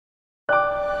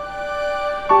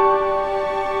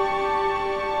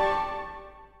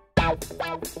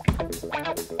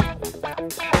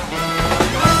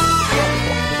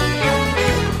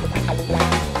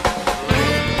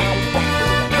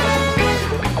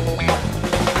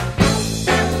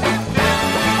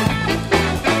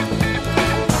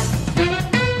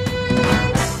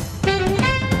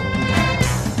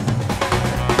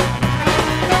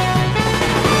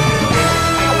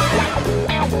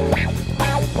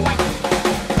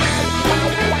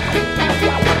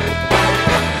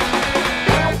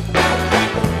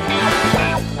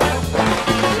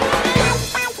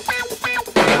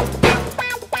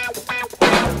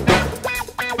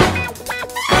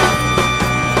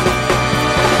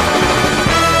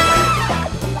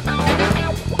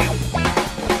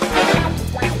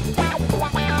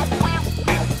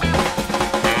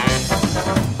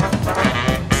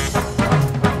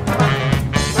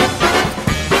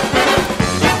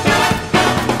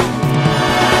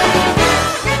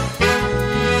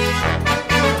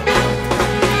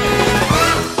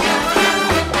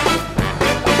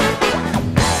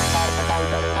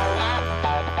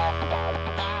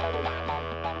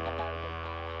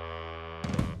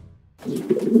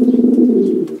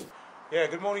Yeah,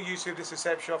 good morning YouTube, this is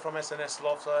Seb Shaw from SNS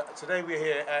Loft. Today we're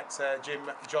here at Jim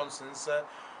Johnson's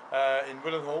in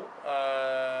Willenhall,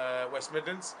 West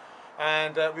Midlands,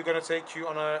 and we're going to take you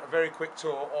on a very quick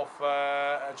tour of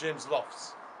Jim's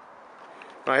lofts.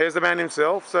 Right, here's the man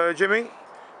himself. So Jimmy,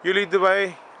 you lead the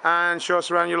way and show us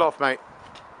around your loft, mate.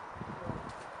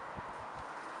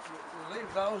 We'll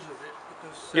leave those a bit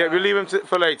because... yeah, we'll leave them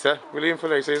for later. We'll leave them for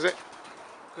later, is it?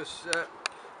 Because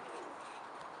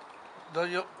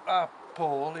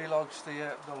Paul, he likes the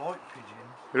light pigeon.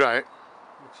 Right.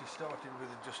 Which he started with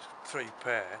just 3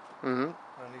 pair. Mm-hmm.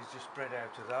 And he's just bred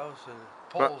out of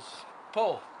those.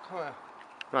 Paul, come here.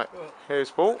 Right, here's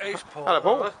Paul. Here's Paul. Hello,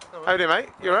 Paul. Right. How do you, mate?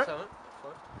 You alright?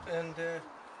 And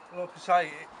like I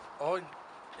say, I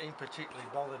ain't particularly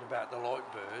bothered about the light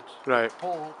birds. Right.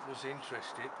 Paul was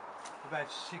interested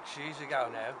about 6 years ago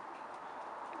now.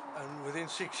 And within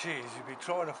 6 years, he'd be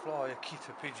trying to fly a kit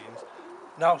of pigeons.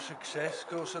 No success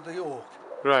because of the hawk.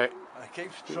 Right. And he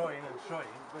keeps trying and trying,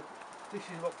 but this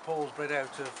is what Paul's bred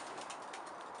out of: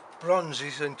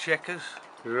 bronzes and checkers.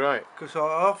 Right. Because I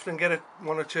often get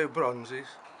 1 or 2 bronzes.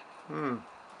 Hmm.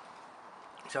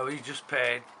 So he just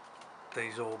paired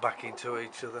these all back into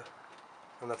each other.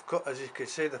 And they've cut, as you can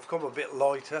see, they've come a bit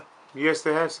lighter. Yes,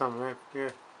 they have some, yeah.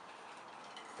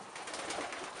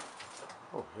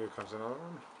 Oh, here comes another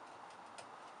one.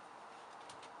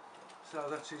 So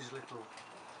that's his little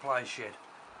play shed.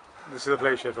 This is the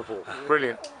play shed for Paul.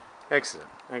 Brilliant. Excellent,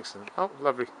 excellent. Oh,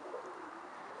 lovely.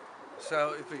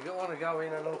 So if we want to go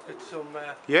in and look at some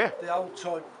the old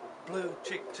type blue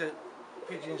chicked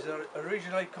pigeons that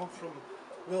originally come from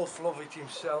Lovatt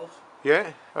himself.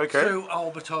 Yeah, okay. Through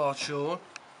Albert Hartshorn.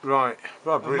 Right,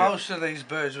 and most of these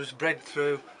birds was bred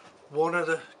through one of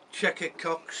the checkered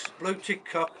cocks, blue chick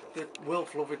cock that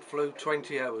Wilf Lovatt flew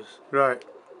 20 hours. Right.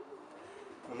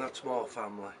 And that's my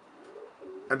family.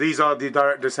 And these are the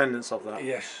direct descendants of that?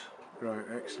 Yes. Right,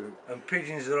 excellent. And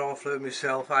pigeons that I flew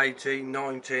myself, 18,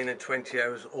 19 and 20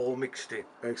 hours all mixed in.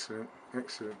 Excellent,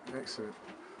 excellent, excellent.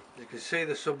 You can see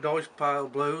there's some nice pale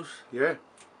blues. Yeah.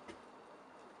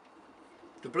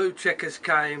 The blue checkers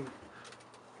came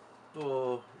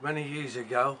many years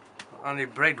ago. I only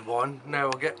bred one, now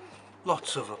I get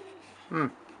lots of them. Hmm.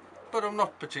 But I'm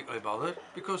not particularly bothered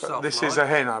because this is a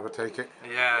hen, I would take it.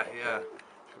 Yeah, yeah.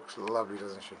 She looks lovely,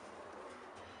 doesn't she?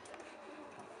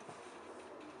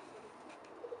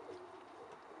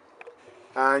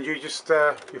 And you just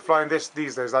you're flying these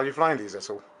days? Are you flying these at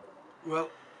all? Well,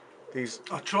 these.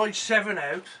 I tried 7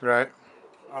 out. Right.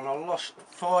 And I lost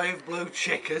 5 blue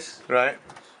checkers. Right.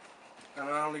 And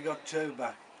I only got 2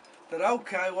 back. They're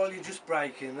okay while you're just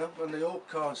breaking them, and the hawk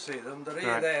can't see them. They're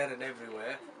here, there, and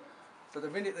everywhere. But the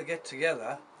minute they get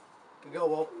together, they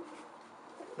go up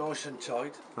nice and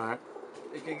tight. Right.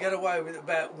 You can get away with it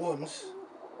about once.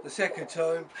 The second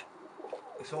time,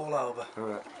 it's all over. All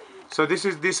right. So this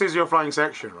is your flying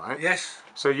section, right? Yes.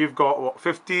 So you've got what,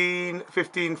 15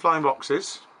 flying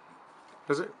boxes,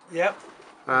 is it? Yep.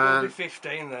 There'll be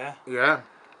 15 there. Yeah.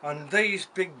 And these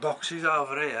big boxes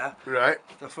over here, right,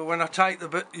 are for when I take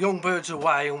the young birds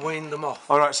away and wean them off.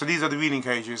 All right. So these are the weaning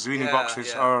cages, the weaning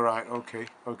boxes. Yeah. All right. Okay.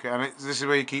 Okay. And this is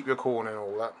where you keep your corn and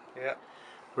all that. Yeah.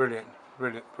 Brilliant.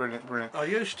 Brilliant. Brilliant. Brilliant. I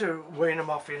used to wean them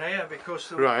off in here because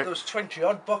there was 20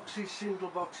 odd boxes, single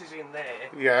boxes in there.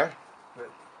 Yeah. But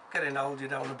getting old, you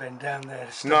don't want to bend down there.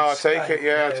 No, I take it.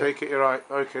 Yeah, I take it. You're right.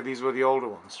 Okay, these were the older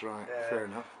ones, right? Yeah. Fair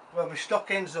enough. Well, my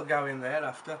stock ends will go in there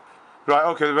after. Right.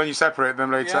 Okay. When you separate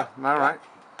them later. Yeah. All right.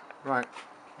 Right.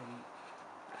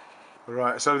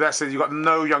 Right. So that's it. You've got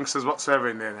no youngsters whatsoever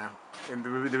in there now, in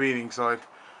the weaning side.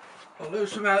 I'll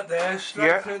lose them out there,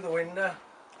 straight through the window.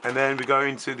 And then we go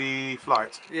into the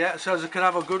flight. Yeah, so as I can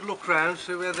have a good look round,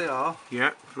 see where they are.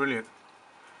 Yeah. Brilliant.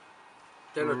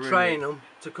 Then I train them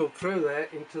to come through there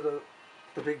into the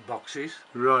big boxes.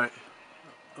 Right.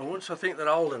 And once I think they're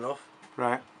old enough,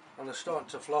 right, and they're starting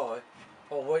to fly,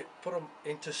 I'll put them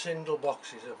into single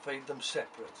boxes and feed them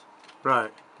separate.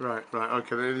 Right, right, right.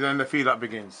 Okay, then the feed up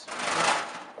begins.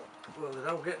 Well, they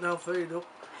don't get no feed up.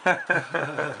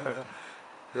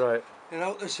 Right. You know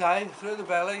what they say, through the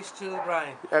bellies to the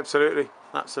brain. Absolutely,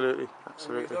 absolutely,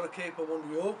 absolutely. And you've got to keep them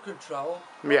under your control.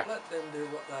 Yeah. Let them do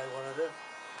what they want to do.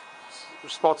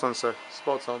 Spot on, sir.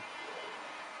 Spot on.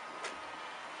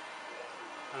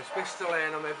 And it's best to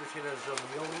learn them everything as they're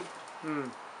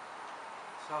young.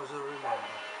 So as I remember.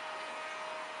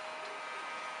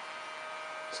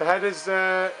 So how does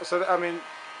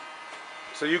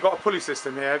so you've got a pulley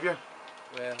system here, have you?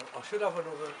 Well, I should have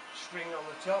another string on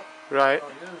the top. Right. I'll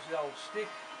use the old stick.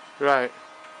 Right.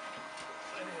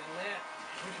 Put it in there.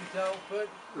 Push it it open.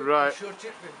 Right. Shut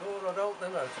it before I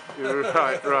open them out.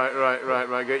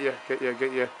 Right. Get you.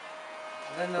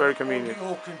 And then Very convenient. on the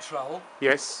yaw control,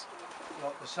 Yes.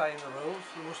 like the saying the rules,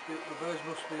 the birds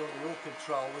must be under yaw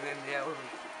control within the hour.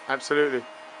 Absolutely.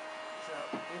 So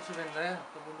once they're in there,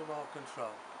 they're under my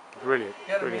control. Brilliant.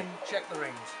 Get them in, check the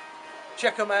rings.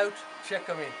 Check them out, check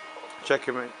them in. Check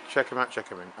them out, check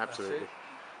them in. Absolutely.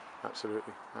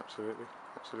 Absolutely.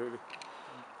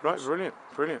 Right,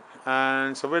 brilliant.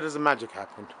 And so where does the magic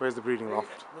happen? Where's the breeding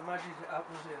loft? The magic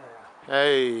happens in there.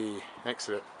 Hey,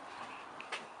 excellent.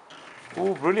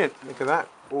 Oh, brilliant. Look at that.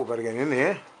 Oh, better get in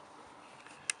here.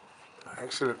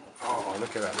 Excellent. Oh,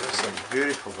 look at that. That's so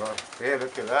beautiful, bro. Yeah,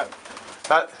 look at that.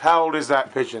 How old is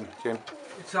that pigeon, Jim?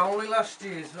 It's only last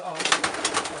year's. I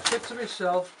said to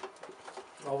myself,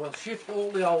 I will shift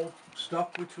all the old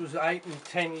stock, which was 8 and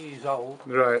 10 years old.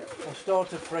 Right. I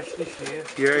started fresh this year.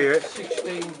 Yeah.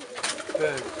 16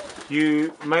 birds.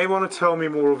 You may want to tell me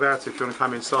more about it if you want to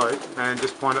come inside and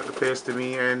just point out the pairs to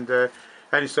me and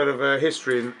any sort of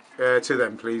history to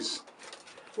them, please.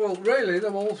 Well, really,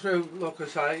 they're all through, like I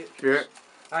say, Yeah.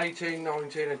 18,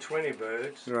 19 and 20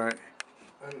 birds. Right.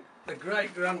 And the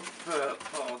great-grandfather,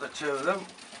 two of them,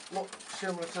 look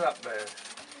similar to that bird.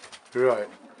 Right.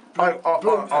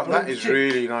 That is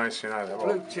really nice, you know.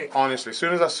 Blue tick. Honestly, as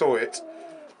soon as I saw it,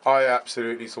 I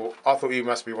absolutely thought he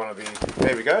must be one of the.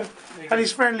 There we go. And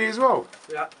he's friendly as well.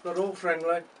 Yeah, they're all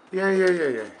friendly. Yeah.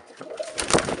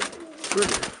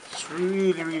 Brilliant. Just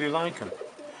really like them.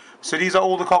 So these are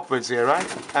all the cockbirds here, right?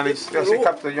 And there's a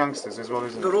couple of youngsters as well,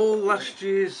 isn't it? They're all last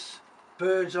year's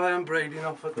birds I am breeding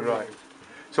off at the moment.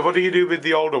 So what do you do with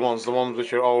the older ones, the ones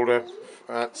which are older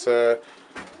at,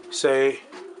 say,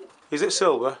 is it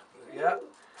silver? Yeah.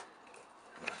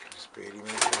 Speedy me.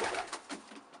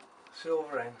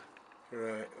 Silver end.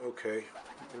 Right, okay.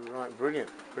 Right, brilliant.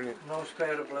 Nice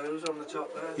pair of blues on the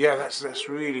top there. Yeah, that's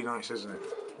really nice, isn't it?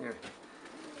 Yeah.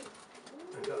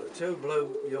 I've got the two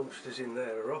blue youngsters in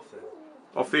there are off there.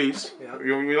 Off these? Yeah.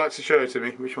 You'd like to show it to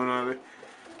me? Which one are they?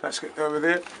 Let's get over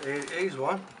there. Here's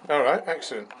one. Alright,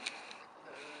 excellent.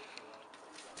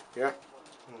 Yeah.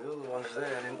 And the other one's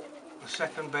there in the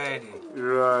second bedding.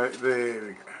 Right, there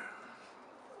we go.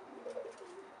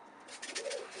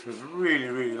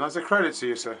 Really nice. A credit to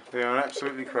you, sir. They are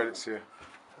absolutely credit to you.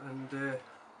 And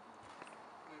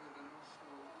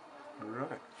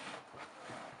right.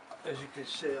 as you can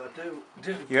see, I do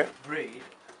breed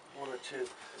one or two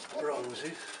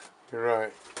bronzes.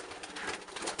 Right.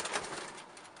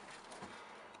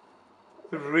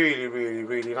 They're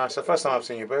really nice. The first time I've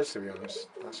seen your birds, to be honest.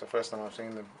 That's the first time I've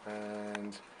seen them,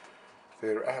 and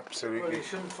they're absolutely. Well, you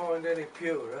shouldn't find any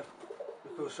purer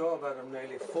because I've had them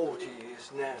nearly 40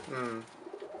 years now. Mm.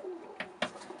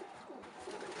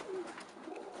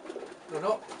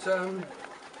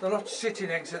 They're not sitting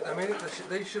eggs at the minute.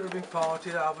 They should have been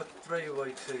parted over 3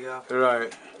 weeks ago.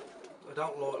 Right. I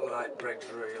don't like late breeds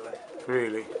really.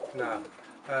 Really? No.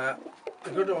 A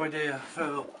good idea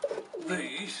for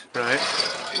these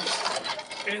is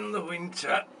in the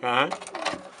winter.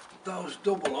 Those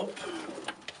double up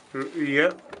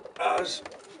Yep. as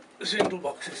single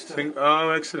boxes too. Oh,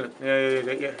 excellent. Yeah,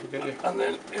 get you. And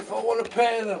then if I want to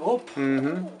pair them up,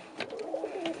 the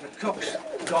cock's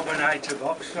dominate a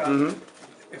box. So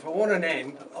if I want an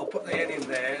end, I'll put the end in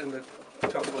there and the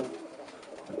top will.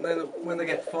 And then when they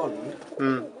get fond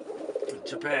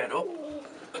to pair up,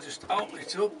 I just open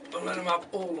it up and let them have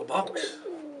all the box.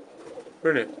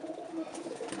 Brilliant.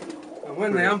 And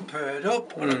when they are paired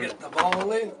up, when I get the ball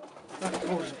in, that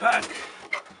comes back,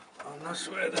 and that's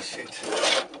where they sit.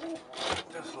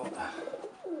 Just like that.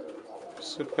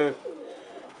 Superb.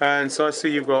 And so I see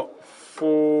you've got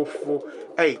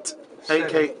 8.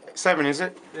 7 is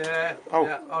it? Yeah. Oh.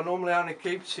 Yeah. I normally only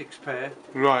keep 6 pair.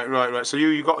 Right. So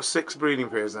you got 6 breeding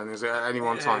pairs then, is it, at any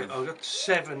one time? I've got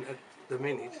 7 at the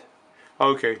minute.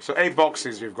 Okay, so 8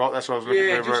 boxes you've got, that's what I was looking for.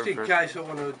 Yeah, just in case I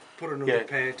want to put another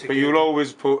pair together. But you'll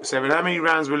always put 7. How many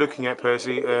rounds we're looking at per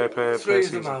season? 3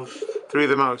 the most. 3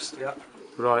 the most? Yeah.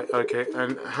 Right, okay.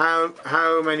 And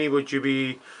how many would you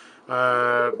be,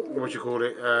 serving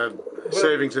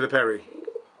to the Perry?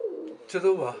 To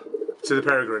the what? To the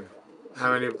Peregrine.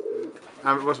 How many?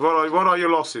 What are your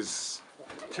losses?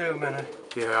 Too many.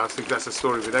 Yeah, I think that's a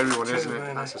story with everyone, isn't it?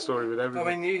 Many. That's a story with everyone.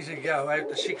 I mean, years ago, out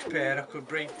the 6 pair, I could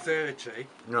breed 30.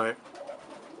 Right.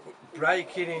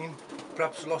 Breaking in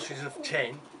perhaps losses of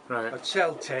 10. Right. I'd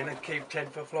sell 10 and keep 10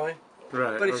 for flying.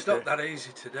 Right. But it's not that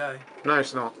easy today. No,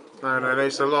 it's not. No,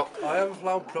 it's a lot. I haven't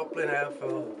flown properly now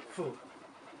for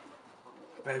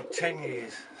about 10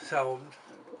 years. So.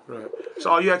 Right.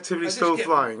 So are you actively still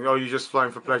flying, or are you just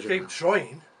flying for pleasure? Keep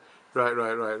trying. Right.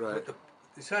 But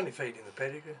It's only feeding the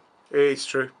pedigree. It's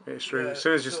true. It's true. Yeah, as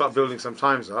soon as you start building some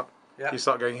times up, you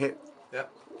start getting hit. Yeah.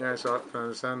 Yeah, so I can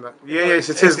understand that. Yeah, yes,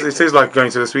 it is. It is like going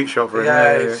to the sweet shop for it.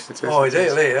 Yeah, it's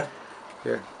ideal here.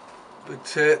 Yeah. But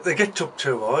they get up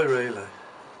too high, really.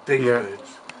 These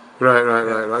birds.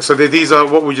 Right. So these are,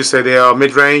 what would you say? They are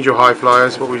mid-range or high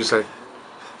flyers? What would you say?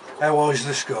 How high is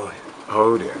the sky?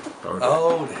 Oh dear.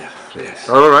 Oh dear. Yes.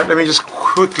 All right. Let me just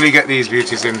quickly get these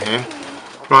beauties in here.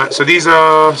 Right. So these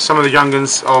are some of the young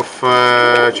uns of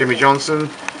Jimmy Johnson,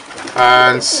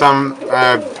 and some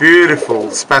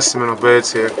beautiful specimen of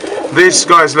birds here. This,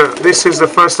 guys, look. This is the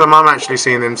first time I'm actually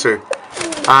seeing them too,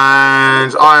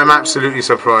 and I am absolutely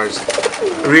surprised.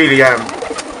 Really am.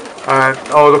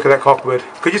 Oh, look at that cockbird.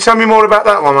 Could you tell me more about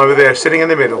that one over there, sitting in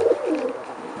the middle?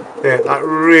 Yeah, that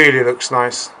really looks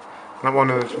nice. That one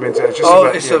of the just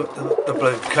it's the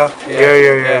blue cock.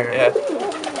 Yeah.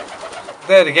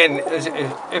 There again,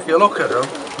 if you look at them,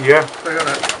 they've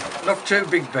got not too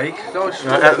big beak. Nice.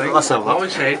 Let's have a look.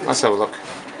 Nice head. Let's have a look.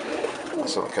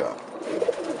 Let's have a look at that.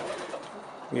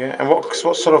 Yeah, and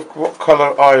what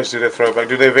colour eyes do they throw back?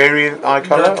 Do they vary in eye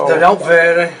colour? They don't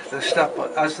vary. They stop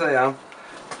as they are.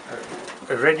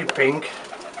 A reddy pink.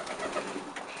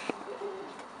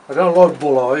 I don't like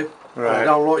bull eye. Right. I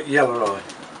don't like yellow eye.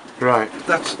 Right.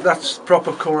 That's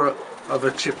proper colour of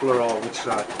a tippler eye, would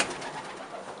say.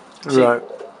 Right.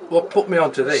 What put me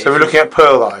onto these? So we're looking at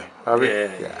pearl eye. Are we?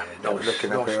 Yeah. We're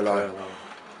looking at pearl eye. eye.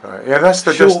 Right. Yeah, that's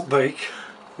the short beak.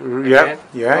 Yeah.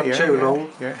 Not too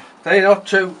long. Yeah. They're not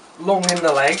too long in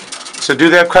the leg. So do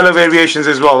they have colour variations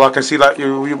as well? I can see, like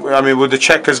I mean, would the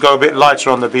checkers go a bit lighter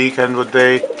on the beak, and would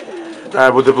the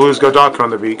blues go darker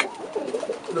on the beak?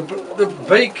 The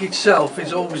beak itself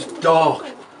is always dark.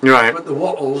 Right. But the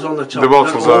wattles on the top are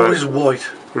always white.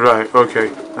 Right. Okay.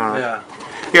 All right. Yeah.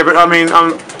 Yeah, but I mean,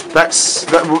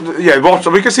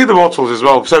 wattle. We can see the wattles as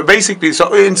well. So basically,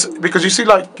 because you see,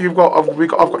 like I've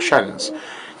got Shannons,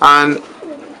 and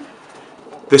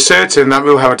they're certain that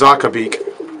we'll have a darker beak.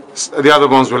 The other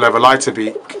ones will have a lighter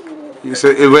beak.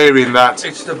 So wearing that.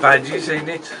 It's the badges, isn't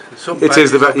it? It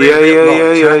is the badges.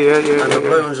 Yeah. And the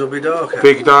blue ones will be darker.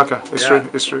 Big darker. It's true.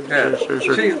 It's true. Yeah. It's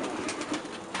true. See,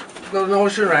 they're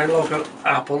nice and round like an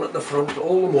apple at the front,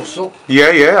 all the muscle.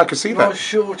 Yeah, I can see that. Nice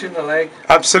short in the leg.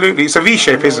 Absolutely, it's a V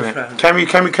shape, isn't it? Can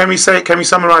we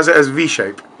summarise it as V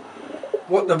shape?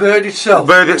 What, the bird itself?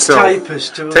 The bird itself.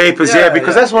 Tapers, yeah,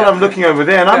 because that's what I'm looking over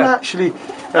there, and I'm actually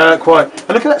quite. And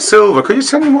look at that silver. Could you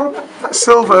tell me more about that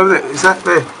silver over there? Is that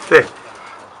there?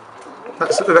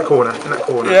 That's in that corner.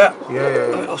 Yeah.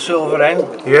 A little silver end.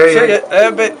 Yeah.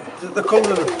 See, the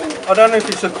colour. I don't know if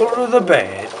it's the colour of the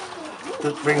bird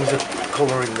that brings the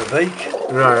colour in the beak.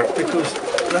 Right. Because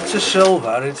that's a silver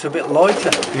and it's a bit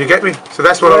lighter. You get me? So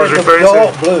that's what I was referring to.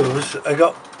 Dark blues have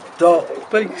got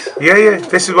dark beaks. Yeah.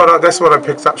 That's what I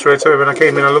picked up straight away when I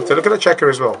came in. Look at the checker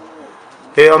as well.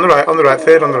 Here on the right,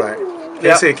 third on the right.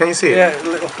 Can you see it? Yeah, a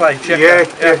little clay checker.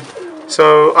 Yeah.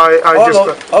 So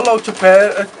I like to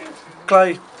pair a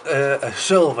clay, a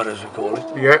silver as we call it.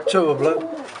 Yeah. To a blue.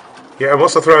 Yeah. And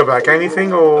what's the throwback?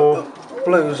 Anything or?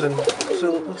 Blues and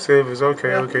silver. Silvers,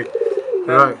 okay.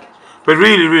 Right. But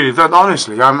really, that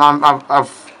honestly, I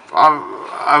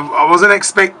wasn't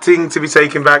expecting to be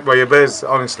taken back by your birds,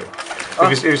 honestly.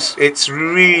 It's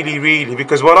really,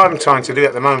 because what I'm trying to do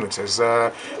at the moment is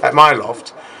at my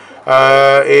loft,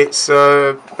 I'm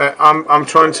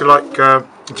trying to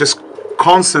just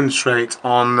concentrate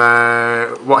on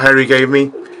what Harry gave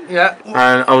me. Yeah.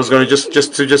 And I was going to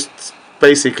just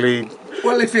basically.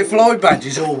 Well, if your fly badge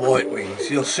is all white wings,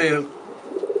 you'll see them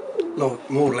like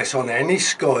more or less on any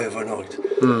sky overnight.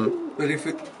 But if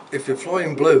you're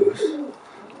flying blues,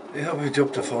 you have a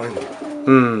job to find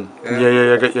them.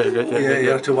 Yeah, I get you.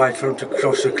 You have to wait for them to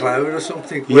cross a cloud or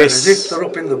something. Whereas if they're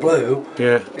up in the blue,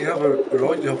 you have a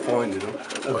right job finding them.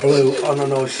 A blue on a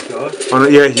nice sky.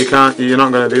 You can't. You're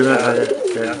not going to do that.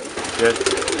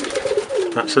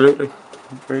 Yeah. Absolutely.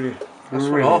 Really. That's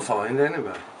what I find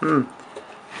anyway.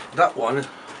 That one.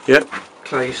 Yep.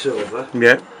 Clay silver.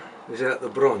 Yeah. Is out the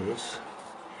bronze.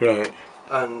 Right.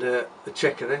 And a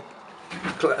checkering.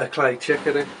 A clay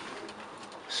checkering.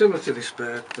 Similar to this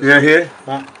bird. Here?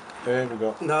 There we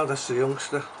go. No, that's the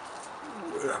youngster.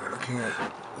 Where am I looking at?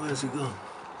 Where's he gone?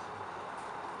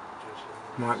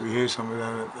 Might be here somewhere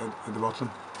down at the bottom.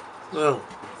 Well,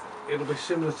 it'll be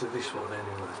similar to this one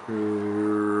anyway.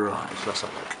 Right, so let's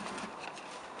have a look.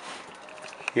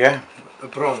 Yeah? A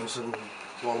bronze and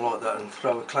one like that, and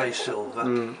throw a clay silver.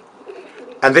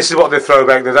 And this is what they throw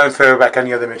back. They don't throw back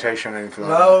any other mutation or anything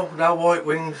like that? No white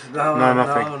wings. No,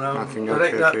 nothing. There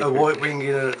ain't a white wing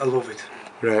in a Lovatt.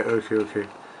 Right, okay.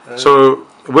 So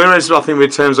whereas I think in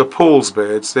terms of Paul's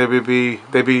birds, they've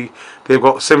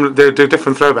got similar, they're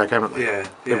different throwback, haven't they? Yeah,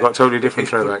 They've got totally different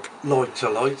If you throwback. put light to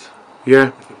light.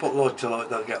 Yeah. If you put light to light,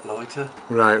 they'll get lighter.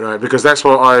 Right. Because that's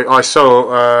what I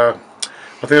saw. I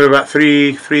think there were about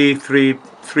three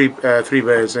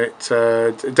birds.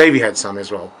 Davy had some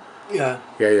as well. Yeah.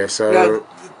 Yeah. So. Yeah,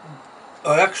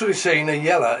 I actually seen a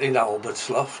yellow in Albert's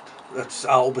loft. That's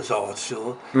Albert's art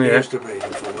store. He used to breed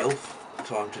them for Wilf,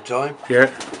 time to time.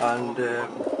 Yeah. And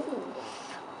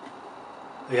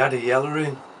he had a yellow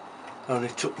in, and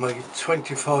it took me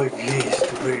 25 years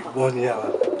to breed one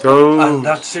yellow. Oh. And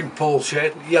that's in Paul's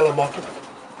shed, yellow mottle.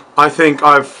 I think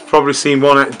I've probably seen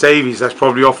one at Davies. That's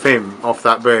probably off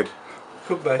that bird.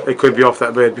 Could be. It could be off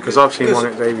that bird because I've seen one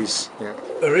at Davies. Yeah.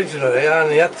 Originally, I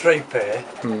only had 3 pair,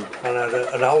 and I had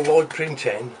an old Lloyd print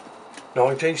 10,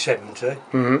 1970,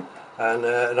 and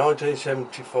a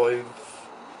 1975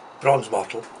 bronze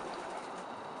mottle,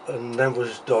 and then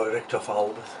was direct off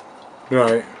Albert.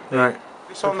 Right.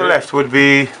 This on the left would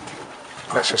be.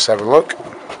 Let's just have a look.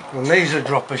 And these are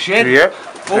dropper shed. Yep.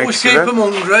 Always keep them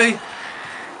hungry.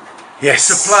 Yes.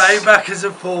 To play backwards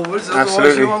and forwards, otherwise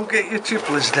Absolutely. you won't get your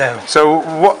tipplers down. So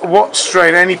what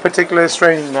strain? Any particular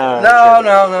strain? No,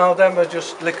 them are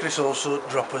just licorice all sort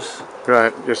droppers.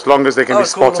 Right, just long as they can be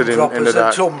spotted in the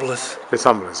dark. Tumblers. The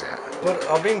tumblers, yeah. But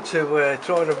I've been to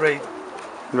trying to breed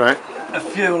Right. a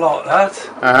few like that.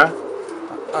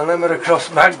 And then we're across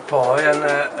Magpie and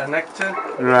a Nectar.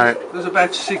 Right. There's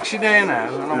about 60 there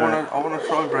now, and I want to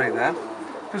try and breed them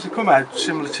because they come out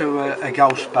similar to a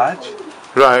ghost badge.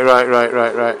 Right.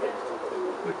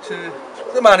 But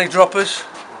the money droppers,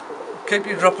 keep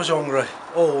your droppers hungry,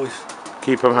 always.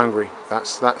 Keep them hungry.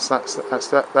 That's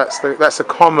a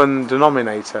common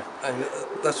denominator. And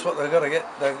that's what they've got to get.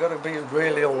 They've got to be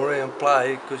really hungry and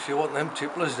play because you want them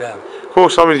tipplers down. Of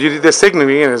course, I mean they're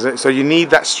signalling in, isn't it? So you need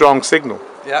that strong signal.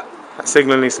 Yeah. That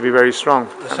signal needs to be very strong.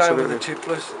 The same with the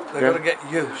tipplers. They've got to get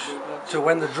used. So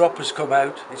when the droppers come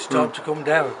out, it's time to come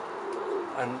down.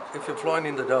 And if you're flying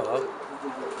in the dark,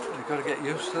 you've got to get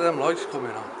used to them lights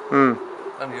coming on.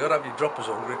 And you've got to have your droppers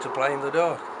hungry to play in the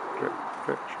dark. Sure.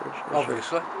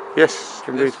 Obviously. Yes,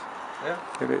 indeed. Yes. Yeah.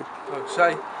 Indeed. Like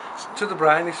say, to the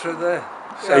brain is through there.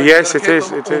 So yes, it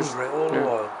is. All the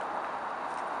while.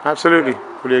 Absolutely,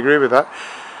 fully agree with that.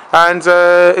 And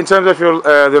in terms of your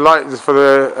the lights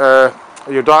for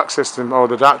your dark system or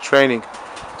the dark training,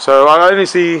 so I only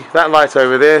see that light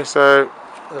over there. So,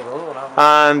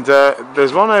 and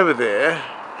there's one over there,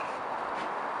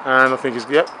 and I think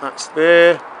that's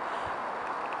there,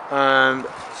 and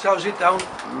shows it down,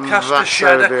 cast a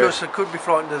shadow because it could be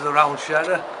frightened of their own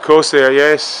shadow. Of course, there.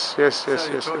 Yes. So you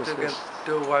try to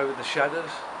do away with the shadows.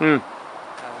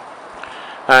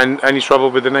 And any trouble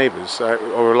with the neighbours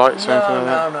or lights or anything like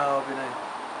that? No, I've been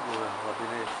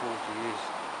here 40 years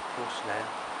plus now.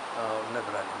 I've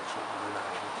never had any trouble with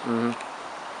neighbours.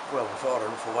 Well, I'm far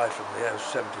enough away from the house,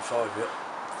 75 yet.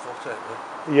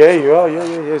 Yeah, you are.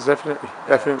 Yes, definitely.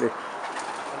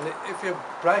 And if you're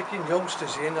breaking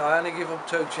youngsters in, I only give them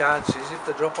 2 chances. If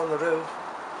they drop on the roof,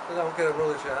 they don't get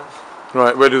another chance.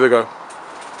 Right, where do they go?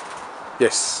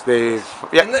 Yes, they've.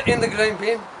 Yeah. In the green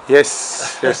bin.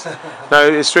 Yes. No,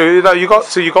 it's true. No, you got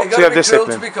to have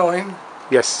discipline. To be kind.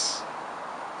 Yes.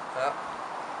 Yeah.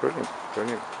 Brilliant.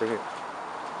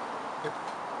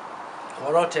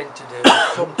 What I tend to do is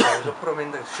sometimes I put them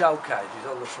in the shell cages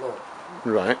on the floor.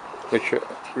 Right.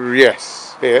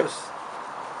 Yes. Here.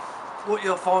 What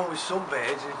you'll find with some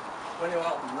birds is when you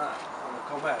open that and they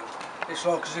come out, it's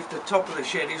like as if the top of the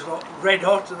shed is like red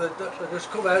hot and they just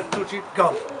come out, touch it,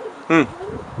 gone. So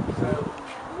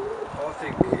I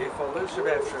think if I loose them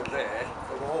out through there,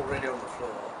 they're already on the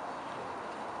floor.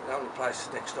 The only place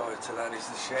next door to that is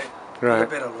the shed. Right. With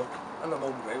a bit of luck, and I'm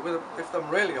hungry. If I'm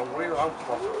really hungry, I won't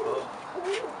come off the floor.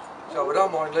 So I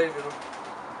don't mind leaving them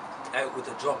out with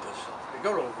the droppers. You've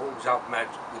got to always help them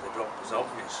out with the droppers,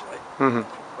 obviously.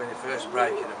 When you're first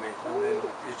breaking them in, and then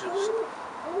you just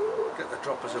get the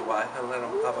droppers away and let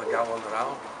them have a go on their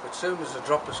own. But as soon as the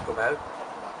droppers come out,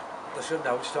 they should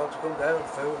know it's time to come down and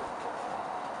food.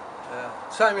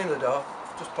 Same in the dark,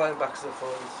 just playing backs and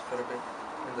forwards for a bit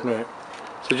in the dark.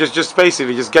 So just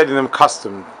basically just getting them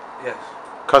accustomed. Yes.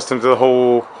 Accustomed to the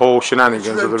whole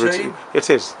shenanigans of the routine. It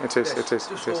is. Just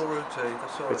all routine.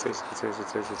 That's all. It is.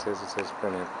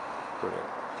 Brilliant.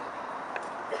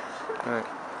 Right.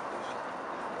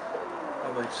 I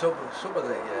mean, some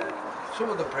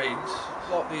of the breeds,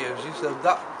 like the Uzis, they're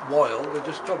that wild. They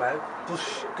just come out,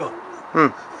 push, go.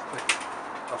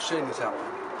 I've seen it happen.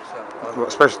 So,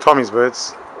 especially Tommy's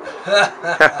birds.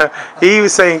 He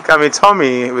was saying,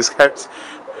 Tommy was kept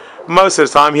most of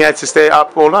the time. He had to stay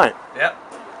up all night. Yeah.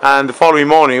 and the following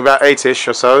morning, about 8ish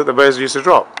or so, the birds used to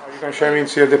drop. Are you going to show me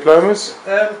into your diplomas?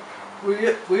 We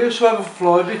used to have a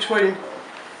fly between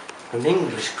an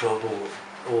English club,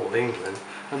 or England,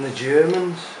 and the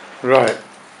Germans. Right.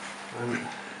 And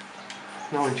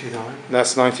 99.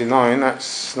 That's 99.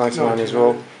 That's 99 as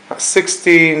well. That's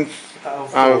 16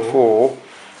 out of 4,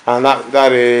 and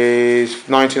that is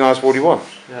 19 hours 41.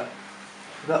 Yeah.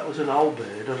 That was an old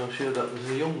bird, and I'm sure that was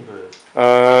a young bird.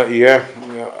 Yeah.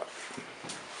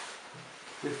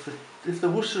 If the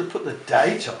Worcester put the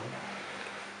date on.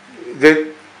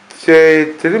 They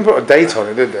didn't put a date on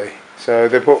it, did they? So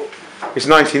they put, it's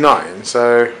 99,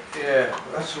 so... Yeah,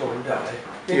 that's a long day.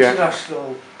 Yeah.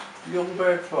 International Young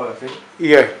Bird Fly, I think.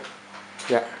 Yeah.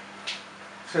 Yeah.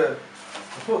 So,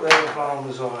 I put them on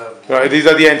as well. Right, these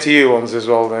are the NTU ones as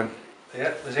well then?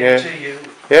 Yeah, there's Yeah. NTU.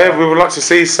 Yeah, we would like to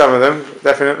see some of them,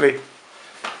 definitely.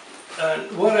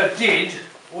 And what I did,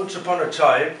 once upon a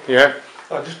time, Yeah.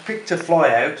 I just picked a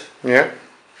fly out. Yeah.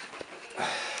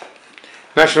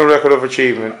 National Record of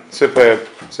Achievement. Superb.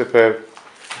 Superb.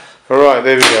 Alright,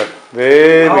 there we go.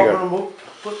 There we go.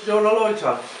 Put you on a light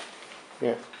on.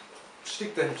 Yeah.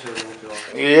 Stick them to them.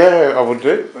 Yeah, I will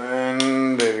do.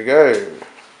 And there we go.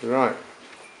 Right.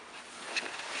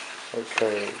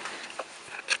 Okay.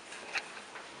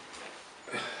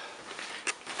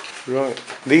 Right.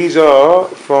 These are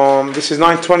from, this is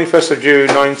 21st of June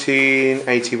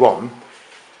 1981.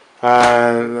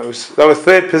 And that was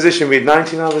 3rd position with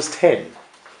 19 hours 10.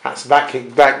 That's back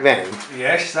then.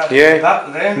 Yes, that's Yeah.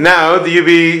 back then. Now you'd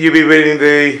be winning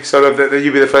the sort of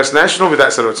you'd be the first national with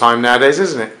that sort of time nowadays,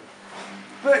 isn't it?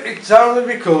 But it's only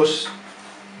because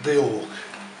the hawk.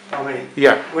 I mean,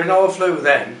 Yeah. when I flew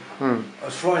then, I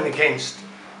was flying against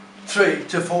 300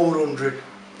 to 400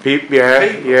 people.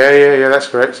 Yeah, that's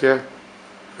correct. Yeah.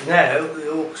 Now the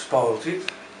hawk spoiled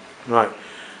it. Right.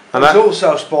 And it's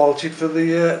also spoiled it for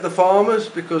the farmers,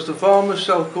 because the farmers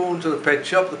sell corn to the pet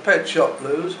shop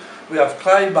lose. We have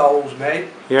clay bowls made.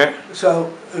 Yeah.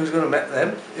 So who's going to make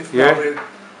them? If nobody,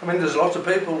 I mean, there's a lot of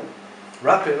people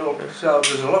wrapping up, so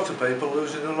there's a lot of people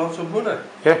losing a lot of money.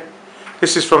 Yeah.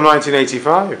 This is from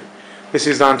 1985. This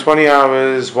is done 20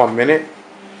 hours 1 minute.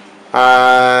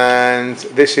 And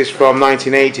this is from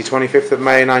 1980, 25th of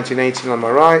May 1980 on my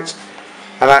right.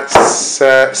 And that's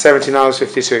 17 hours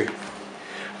 52.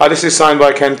 This is signed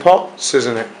by Ken Potts,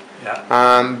 isn't it? Yeah.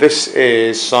 And this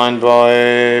is signed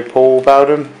by Paul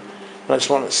Bowden. I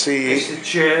just want to see. He's the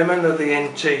chairman of the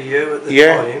NTU at the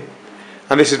time.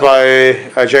 And this is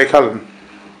by Jay Cullen.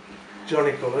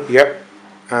 Johnny Cullen. Yep.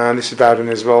 And this is Bowden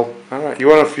as well. All right. You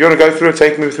want to go through and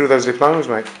take me through those diplomas,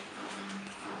 mate?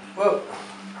 Well.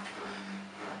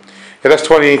 Yeah, that's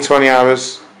 20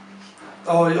 hours.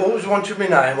 Oh, I always wanted my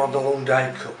name on the Long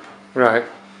Day Cup. Right.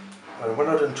 And when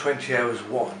I done 20 hours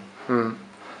 1,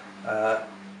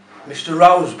 Mr.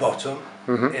 Rosebottom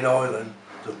in Ireland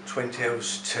done 20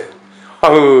 hours 2.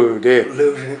 Oh dear.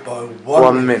 Losing it by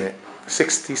 1 minute.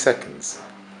 60 seconds.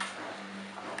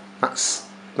 That's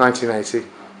 1980.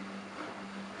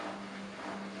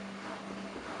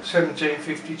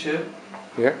 1752.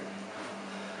 Yeah.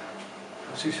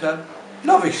 What's he say?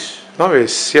 Novice.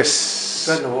 Novice, yes.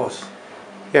 Then there was.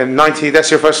 Yeah, 90, that's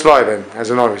your first fly then,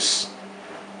 as a novice?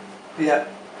 Yeah.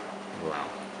 Wow.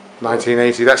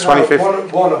 1980, that's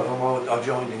 25th? One of them I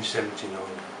joined in 79.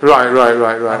 Right. And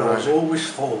I was always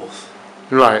 4th.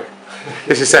 Right.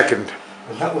 This is 2nd.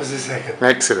 And that was the 2nd.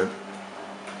 Excellent.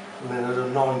 And then I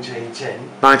done 1910.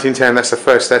 1910, that's the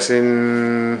first, that's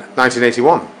in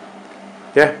 1981.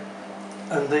 Yeah.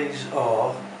 And these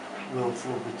are Wilf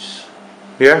Roberts'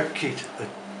 kit at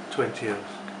 20 hours.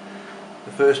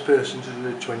 The first person to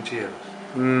do 20 hours.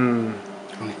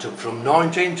 And it took from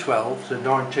 1912 to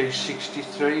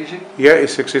 1963, is it? Yeah,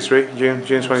 it's 63, June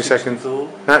 22nd. 64.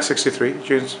 That's 63,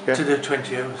 June, yeah. To do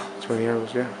 20 hours. 20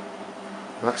 hours, yeah.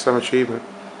 That's some achievement.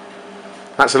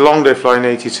 That's a long day fly in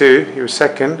 82. He was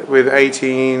 2nd with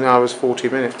 18 hours 40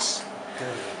 minutes.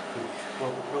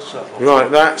 Well, what's that? Right,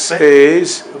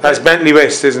 that's Bentley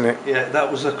West, isn't it? Yeah,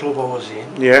 that was the club I was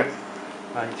in. Yeah.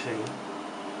 18.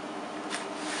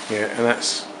 Yeah, and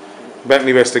that's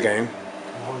Bentley West again.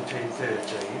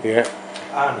 1913. Yeah.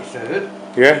 Only 3rd.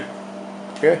 Yeah.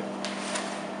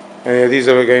 And yeah, these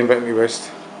are again Bentley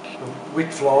West.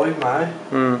 With Floyd, mate.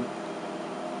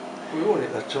 We won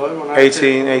it that time.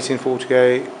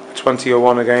 1848,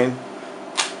 2001 again.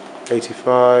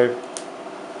 85.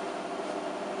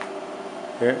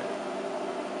 Yeah.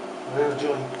 And then I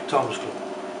joined Tom's Club.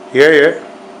 Yeah.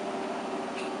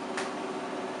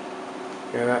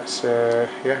 Yeah, that's,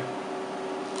 yeah.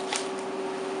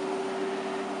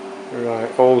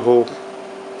 Right, Old Hall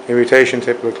Invitation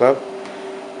Tippler Club.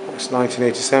 That's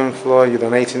 1987 fly. You've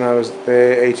done 18 hours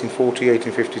there. 1840,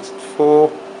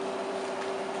 1854.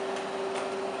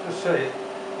 I say,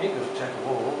 you can just take them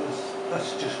all.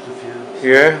 That's just a few.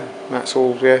 Yeah, that's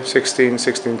all. Yeah,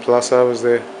 16 plus hours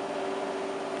there.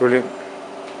 Brilliant.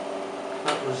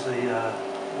 That was the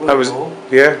That was, Willow,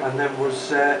 yeah. and then was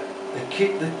the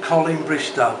kit that Colin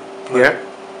Bristow played. Yeah.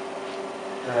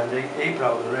 And he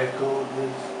broke the record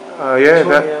with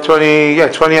Yeah, 20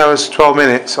 that 20 hours 12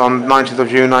 minutes on 19th of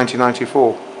June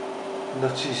 1994.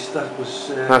 that was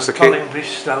That's the Colin kit.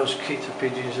 Bristow's kit of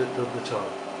pigeons at the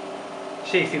time.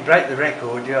 See, if you break the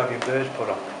record, you have your birds put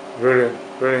up. Brilliant,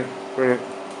 brilliant, brilliant.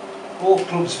 All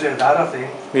clubs do that, I think.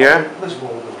 Yeah. There's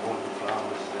more than one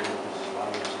flowers there. There's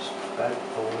flowers about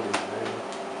 4 in there.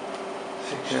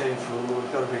 16 full,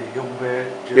 it's got to be a young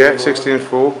bird. Yeah, 16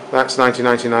 full. That's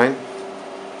 1999.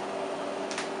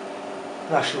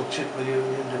 National Tippler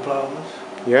Union diplomas.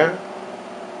 Yeah.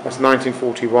 That's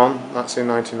 1941. That's in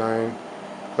 99.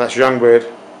 That's young bird.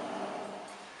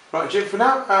 Right, Jim. For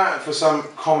now, for some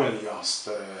commonly asked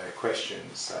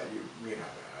questions, you know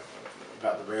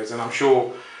about the birds, and I'm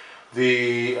sure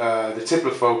the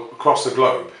Tippler folk across the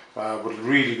globe would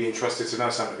really be interested to know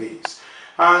some of these.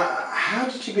 How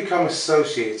did you become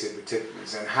associated with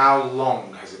Tipplers, and how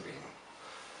long has it been?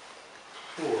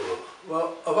 Oh,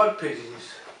 well, I've had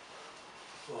pigeons.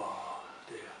 Oh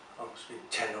dear, I must have been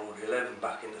 10 or 11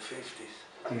 back in the 50s.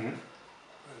 Mm-hmm. And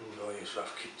I used to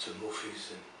have kits of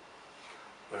muffies, and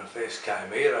when I first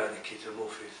came here I had a kit of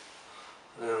muffies.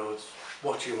 And then I was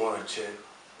watching one or two,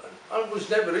 and I was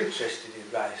never interested in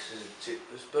races and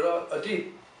tipplers, but I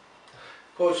did.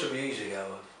 Quite some years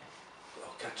ago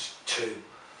I'll catch 2, and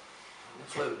they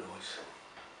flew nice.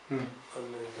 Mm.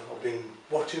 And then I've been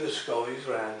watching the skies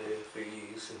around here for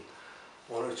years, and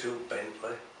 1 or 2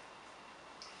 Bentley,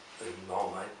 and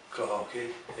my mate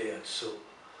Clarky, he had some,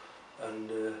 and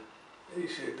he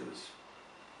said there was,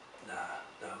 nah,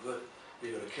 no good,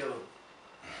 you're going to kill them.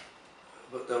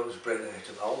 But that was bred out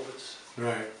of Alberts.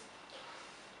 Right.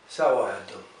 So I had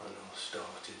them, and I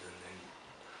started, and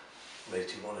then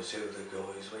meeting 1 or 2 of the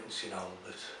guys, went and seen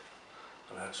Albert,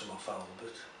 and had some off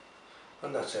Albert.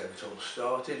 And that's how it all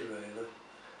started, really.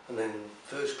 And then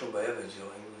first club I ever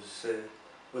joined was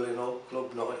Willenhall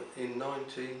Club in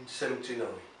 1979.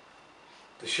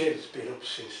 The shed's been up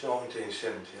since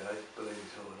 1978, believe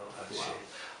it or not, that Wow. shed.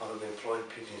 And I've been flying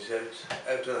pigeons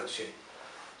out of that shed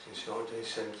since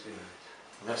 1978.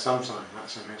 That's some time.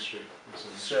 That's some history. That's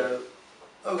some history. So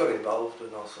I got involved, and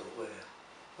I thought, well,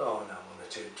 oh no, 1 or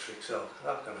 2 tricks, I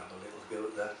can have a little go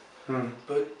at that. Mm.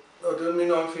 But I done in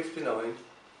 1959.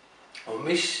 I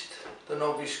missed the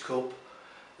Novice Cup.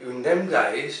 In them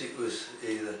days it was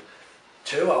either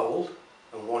 2 old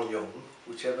and 1 young,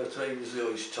 whichever 3 was the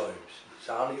highest times. It's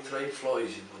only 3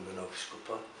 flies you won the Novice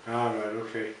Cup on. Ah, right,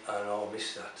 okay. And I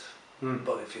missed that Mm.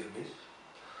 by a few minutes.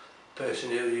 The person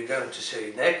who you're going to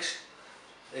see next,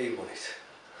 he won it.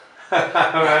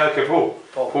 Okay,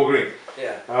 Paul Green.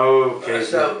 Yeah. Okay.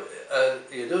 So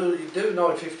you do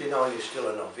 9:59, you're still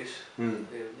a novice. Mm.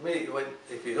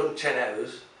 If you've done 10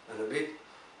 hours and a bit,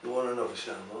 you want a novice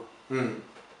no more. Mm.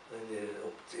 Then you're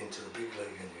up into the big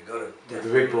league, and you got to. The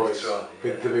big boys. Try,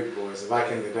 The big boys.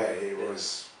 Back in the day, it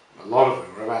was a lot of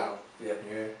them were about. Yeah.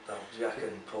 Yeah. Jack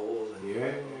and Paul and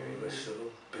Yeah. the rest of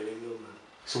them, Billingham. And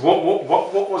So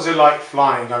what was it like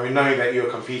flying? I mean, knowing that you were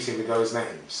competing with those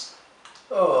names.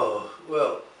 oh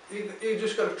well, you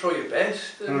just got to try your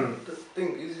best. And the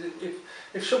thing is,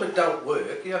 if something don't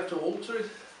work, you have to alter it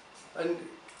and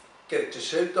get it to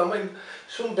suit. I mean,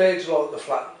 some birds like the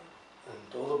flat,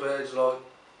 and other birds like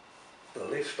the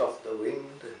lift off the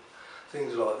wind and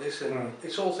things like this. And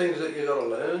it's all things that you got to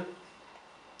learn.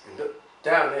 And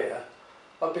down here,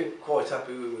 I've been quite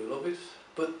happy with my Lovatts,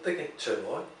 but they get too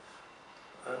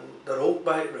high, and they're all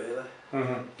bait really.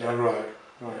 Mm-hmm. Yeah, right.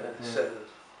 So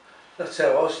that's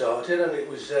how I started, and it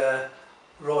was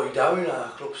Roy Dowen, our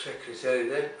club secretary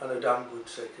then, and a damn good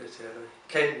secretary.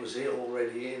 Ken was here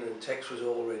already in, and Tex was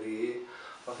already here.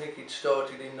 I think it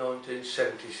started in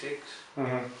 1976,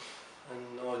 Mm-hmm.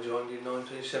 and I joined in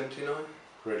 1979.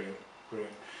 Brilliant,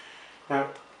 brilliant. Now,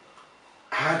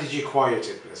 how did you acquire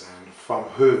tipplers, and from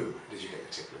whom did you get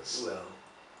the tipplers? Well,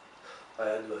 I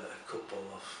had a couple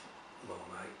of my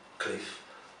mate, Cliff,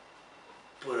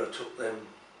 but I took them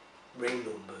ring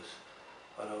numbers,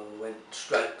 and I went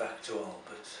straight back to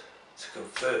Albert to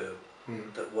confirm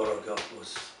that what I got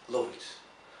was Lovatt,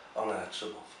 and I had some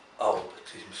of Albert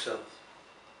himself,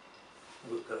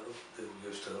 who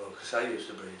used to, like I say, used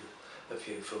to breed a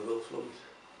few for Wilf Lovatt.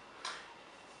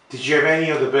 Did you have any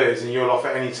other birds in your loft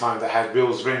at any time that had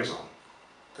Will's rings on?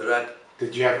 There had,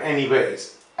 Did you have any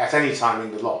birds at any time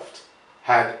in the loft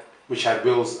had which had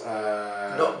Will's.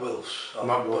 Not Wills.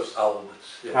 Not Wills. But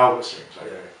Alberts. Yeah. Albert strings. Okay.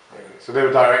 Yeah. Okay. So they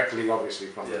were directly, obviously,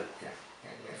 from. Yeah.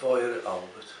 Via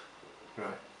Albert.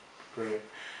 Right. Brilliant.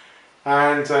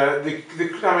 And I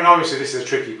mean, obviously, this is a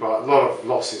tricky part. A lot of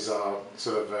losses are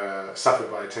sort of suffered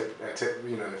by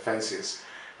the fanciers,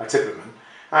 Tipplermen.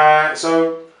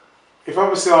 So, if I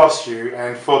was to ask you,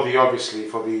 and for the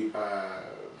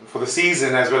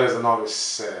season as well as the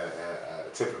novice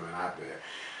Tipplermen out there,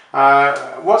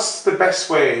 what's the best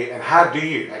way, and how do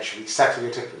you actually settle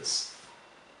your tipplers?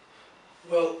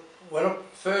 Well, when I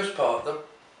first part them,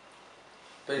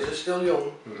 these are still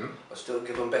young. I still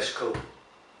give them best colour.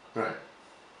 Right.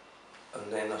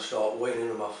 And then I start weaning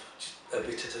them off a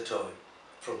bit at a time,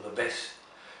 from the best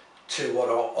to what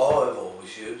I've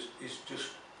always used is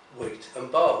just wheat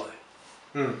and barley.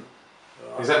 Right.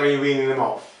 Is that when you're weaning them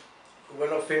off?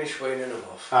 When I finish weaning them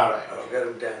off, right. I'll get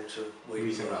them down to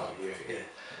wheat and barley. Yeah.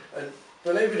 And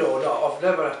believe it or not, I've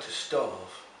never had to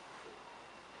starve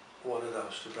one of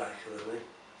those to break a living.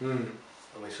 I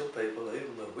mean, some people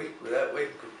even a week without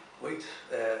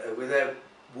without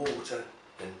water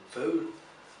and food,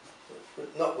 but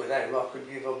not with them. I could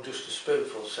give them just a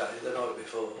spoonful, say, the night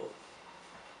before,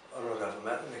 and I'd have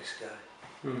them out the next day.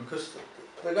 Because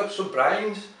they got some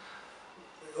brains.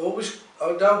 I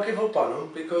don't give up on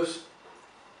them, because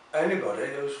anybody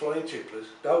who's flying tipplers,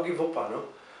 don't give up on them,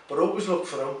 but always look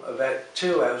for them about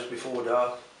 2 hours before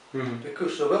dark,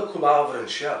 because they will come over and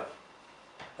show.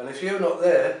 And if you're not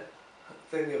there,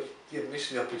 then you've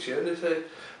missed the opportunity.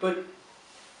 But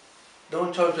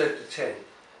 9 times out of 10,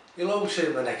 you'll always see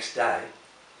them the next day.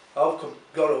 I've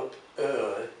got up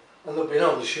early and they've been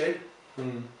on the shed,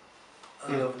 and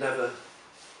they've never.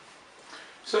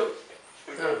 So,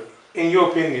 in your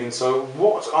opinion, so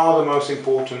what are the most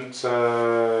important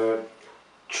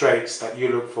traits that you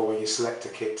look for when you select a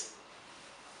kit?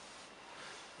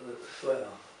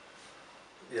 Well,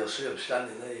 you'll see them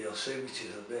standing there, you'll see which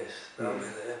is the best. I'll be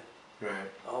there. Right.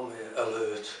 I'm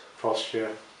alert.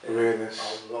 Posture, awareness.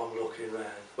 I'm looking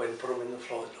round. When I put them in the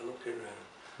flight, I'm looking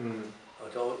round.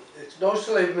 It's nice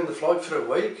to leave them in the flight for a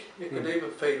week. You could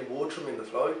even feed and water them in the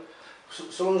flight.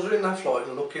 So long as they're in that flight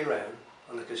and looking round,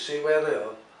 and they can see where they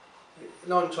are,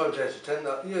 9 times out of 10,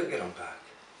 you'll get them back.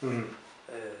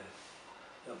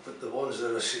 But the ones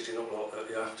that are sitting up like that,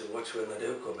 you have to watch when they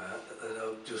do come out, that they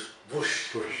don't just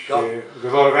whoosh. Yeah.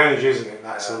 There's a lot of energy, isn't it?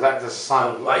 So that's a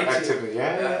sign of activity.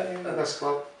 Yeah, that's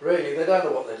cool. Really, they don't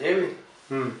know what they're doing.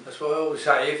 That's why I always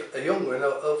say, if a young one,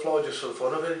 they'll fly just for the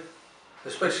fun of it,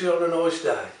 especially on a nice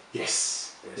day.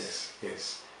 Yes.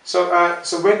 So,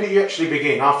 so when do you actually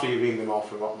begin, after you wean them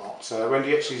off and whatnot, when do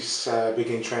you actually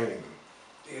begin training them?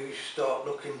 You start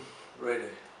looking ready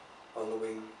on the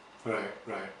wing. Right.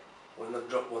 When they've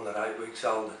dropped one that 8 weeks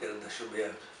old, they should be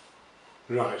out.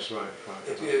 Right.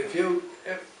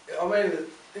 I mean,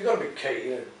 you've got to be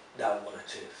keen and know 1 or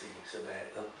 2 things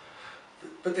about them.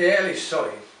 But the early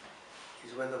sign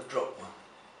is when they've dropped one.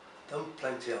 They're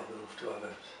plenty old enough to have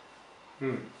out.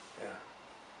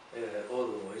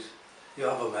 Otherwise, you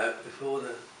have them out before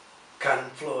they can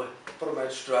fly. Put them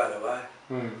out straight away.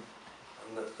 And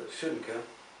they shouldn't come.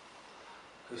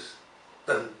 Because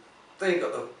then they ain't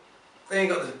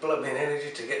got the blooming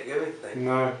energy to get going.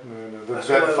 No. That's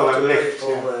why a lot of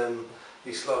people,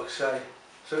 it's like say,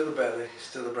 through the belly,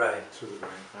 it's to the brain. To the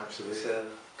brain, absolutely. So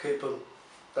keep them,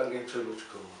 don't give too much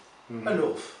colour.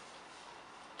 Enough.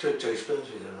 2 teaspoons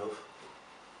is enough.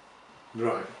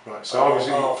 Right. So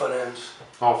obviously half an ounce.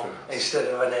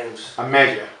 Instead of an ounce. A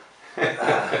measure.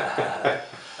 A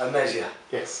measure.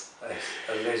 Yes.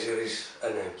 A measure is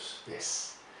an ounce.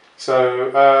 Yes.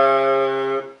 So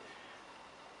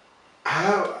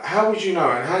how would you know,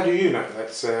 and how do you know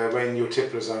that when your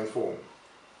tipplers are in form?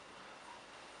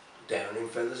 Downing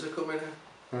feathers are coming out.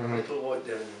 Little white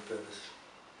downing feathers.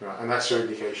 Right, and that's your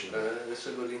indication. That's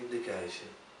a good indication.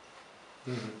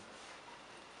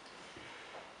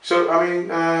 So, I mean,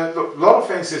 look, a lot of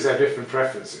fences have different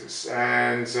preferences,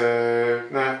 and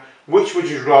now, which would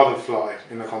you rather fly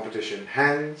in the competition?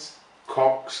 Hands,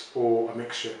 cocks, or a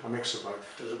mixture of both?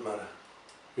 Doesn't matter.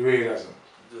 It really doesn't?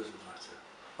 It doesn't matter.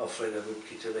 I'll fly the good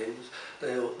kit of ends.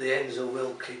 The ends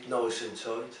will keep nice and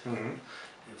tight. You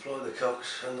fly the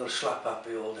cocks and they'll slap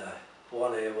happy all day.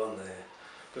 One here, one there.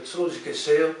 But as long as you can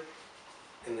see them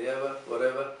in the hour,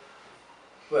 whatever,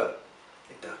 well,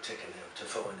 it don't take an hour to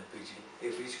find a pigeon.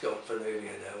 If it's gone for nearly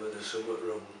an hour, there's something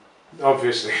wrong.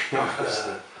 Obviously.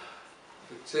 But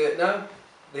no,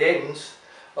 the ends,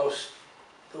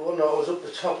 the one I was up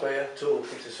the top here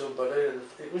talking to somebody, and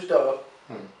it was dark.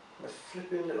 The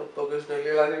flipping little buggers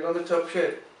nearly landed on the top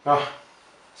shed.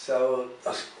 So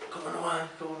I said, come on away,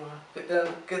 get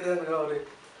down the garden.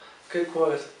 keep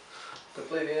quiet. The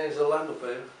bleeding ends will land up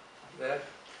here. Yeah.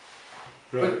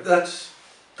 Right. But that's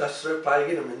through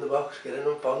plaguing them in the box, getting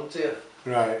them onto you.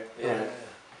 Right. Yeah. Right.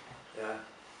 Yeah.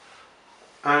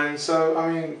 And so,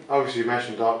 I mean, obviously you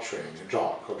mentioned dog training,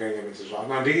 dog, or getting them into dog.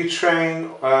 Now, do you train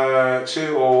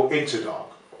to or into dog?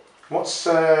 What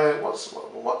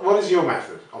is your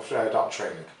method of dog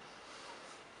training?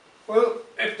 Well,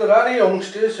 if there are any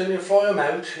youngsters and you fly them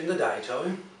out in the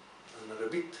daytime and they're a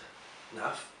bit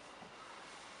naff,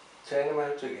 turn them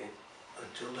out again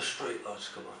until the street lights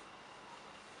come on,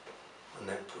 and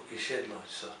then put your shed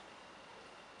lights on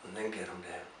and then get them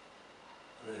down.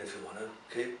 And then if you want to,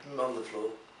 keep them on the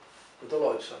floor with the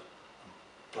lights on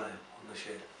and play them on the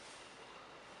shed.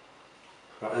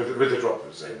 Right, with the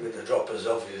droppers then? With the droppers,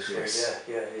 obviously. Yes.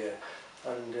 Yeah.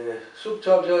 And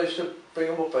sometimes I used to bring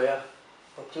them up here,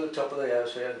 up to the top of the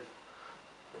house here,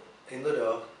 in the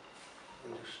dark,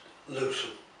 and just loose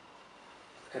them.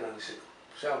 I can only sit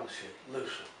on the shed,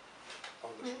 loose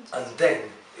them. And then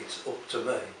it's up to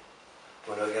me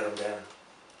when I get them down.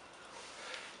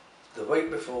 The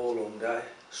week before long day,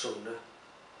 Sunday,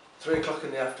 3 o'clock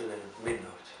in the afternoon,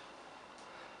 midnight.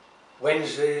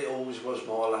 Wednesday always was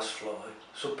my last fly.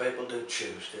 Some people do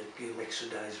Tuesday, give them extra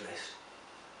days rest.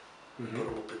 Put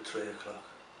them up at 3 o'clock.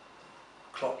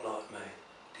 Clock like me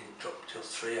didn't drop till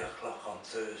 3 o'clock on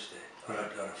Thursday. Right.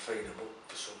 I'd got to feed them up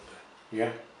for Sunday.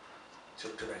 Yeah.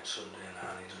 Took to bed Sunday and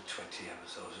I only did 20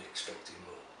 hours. I was expecting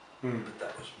more. But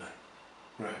that was me.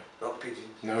 Right. Not the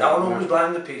pigeons. No, Don't always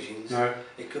blame the pigeons. No.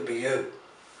 It could be you.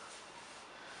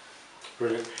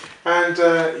 Brilliant. And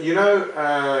you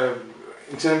know,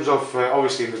 in terms of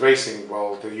obviously in the racing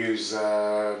world, they use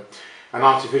an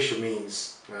artificial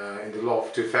means in the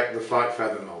loft to affect the flight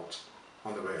feather moult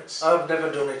on the birds. I've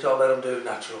never done it. I let them do it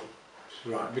natural.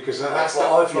 Right, because I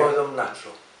fly them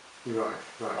natural. Right.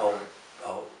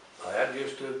 I had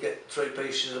used to get 3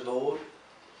 pieces of board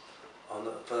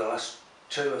for the last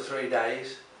 2 or 3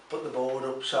 days. Put the board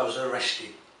up so I was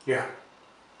arrested. Yeah.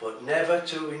 But never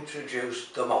to introduce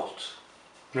the molt.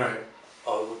 Right. I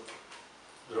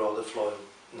would rather fly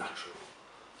natural.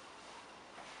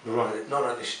 Right. None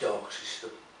of this dark system.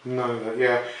 No,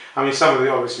 yeah. I mean, some of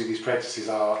obviously these practices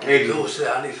are. Of course, they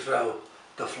only throw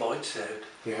the flights out.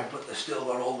 Yeah. But they still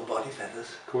got all the body feathers.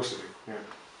 Of course they do.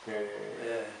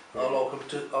 Yeah. I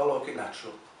like it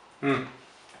natural.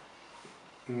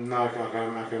 No, I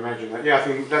can imagine that. Yeah, I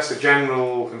think that's the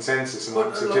general consensus But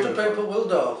amongst a the lot of people will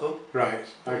dark them. Right.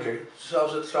 Okay. So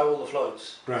as they throw all the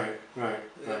flights. Right.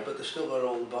 Yeah, but they still got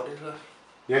all the bodies left.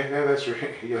 Yeah, that's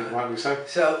right. Yeah, rightly so.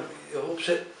 So you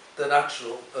upset the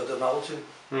natural or the molting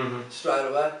straight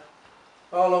away.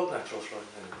 I like natural flying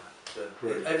anyway. So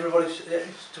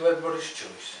it's to everybody's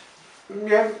choice.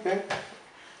 Yeah.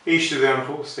 Each to their own, of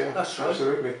course. Yeah. That's right.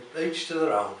 Absolutely. Each to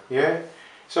their own. Yeah.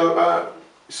 So,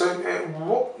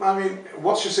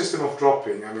 what's your system of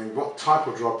dropping? I mean, what type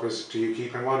of droppers do you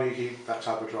keep, and why do you keep that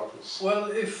type of droppers? Well,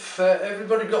 if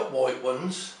everybody got white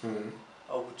ones,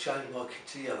 I would change my kit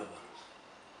to yellow ones,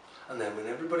 and then when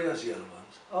everybody has yellow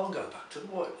ones, I'll go back to the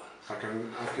white ones.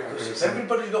 Because if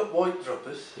everybody's got white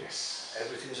droppers, yes,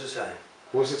 everything's the same.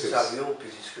 Of course it is. So the old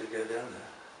pigeons could go down there.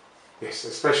 Yes,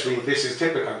 especially this is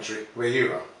Tipper country where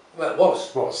you are. Well, it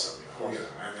was. There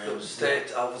was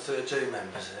over 13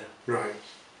 members there. Right.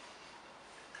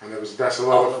 And that's a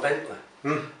lot of Bentley.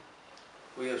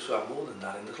 We used to have more than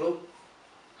that in the club.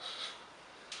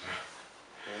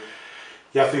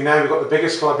 Yeah, I think now we've got the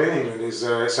biggest club in England is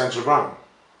Central Brum.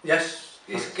 Yes,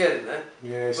 it's getting there.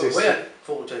 Yeah, but we had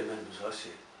 14 members last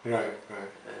year. Right.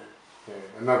 Yeah.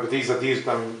 No, but these. I mean,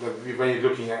 when you're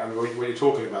looking at and what you're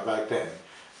talking about back then,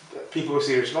 people were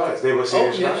serious liars. They were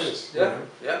serious liars.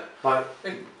 Yeah. Like,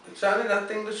 it's only that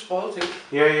thing that spoiled it.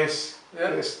 Yeah. Yes,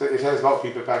 it has a lot of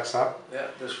people backed up. Yeah,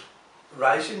 there's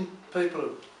racing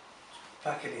people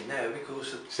packing in now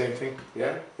because of... Same thing.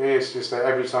 Yeah. It's just that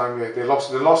every time the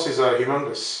losses are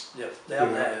humongous. Yeah, they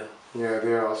are now. Yeah,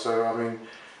 they are. So I mean,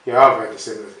 I've had a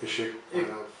similar issue.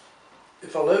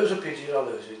 If I lose a pigeon, I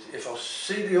lose it. If I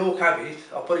see the hawk have it,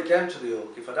 I'll put it down to the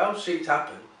hawk. If I don't see it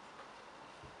happen,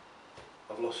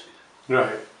 I've lost it.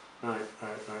 Right.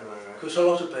 Because a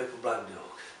lot of people blame the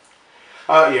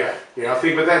hawk. Yeah. I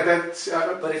think, but that's.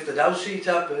 But if they don't see it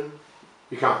happen,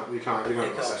 you don't know what's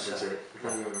happened to it. You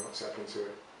don't know what's happened to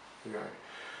it. Yeah.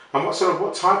 And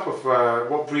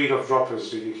what breed of droppers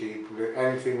do you keep?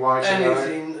 Anything white?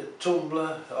 Anything, a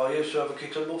tumbler. I used to have a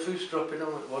kit of muffies dropping them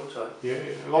at one time. Yeah.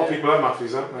 A lot of people have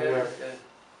muffies, don't they?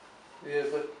 Yeah,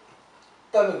 but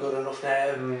they were good enough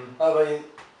now. I mean,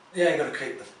 you ain't got to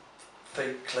keep the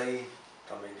feet clean.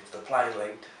 I mean, if they're plain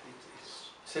legged,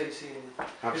 it's easy.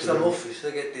 If they're muffies,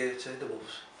 they get dirty, the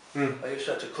muffs. I used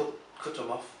to have to cut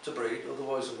them off to breed,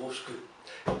 otherwise the wolves could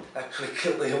actually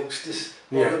kill the youngsters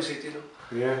while they was hitting them.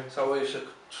 Yeah. So I used to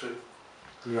cut through.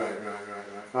 Right.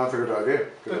 That's a good idea.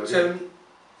 But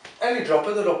any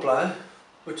dropper that I play,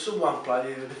 which some won't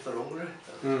play even if they're hungry.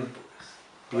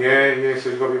 Yeah, so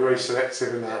you've got to be very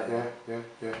selective in that,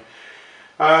 yeah.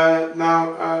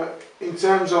 Now, in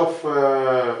terms of,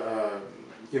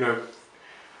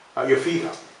 your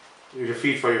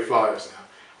feed for your flyers now,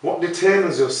 what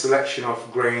determines your selection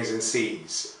of grains and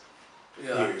seeds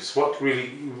used? What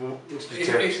really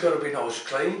determines? It's got to be nice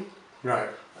clean. Right.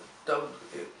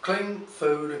 Clean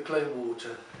food and clean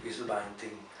water is the main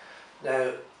thing.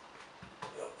 Now,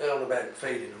 on about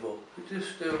feeding them up, we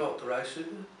just do like the races,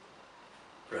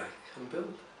 break and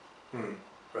build. Break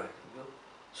and build.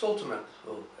 Salt them out,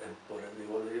 or whatever you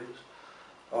want to use.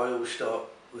 I always start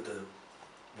with the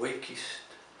weakest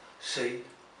seed,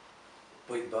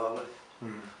 wheat and barley.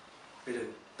 Bit of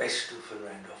best stuff and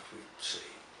round off with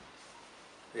seed.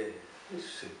 Yeah, it's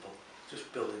simple,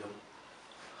 just building them.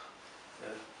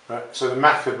 Yeah. Right, so the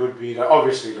method would be that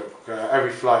obviously, look,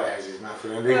 every flyer has his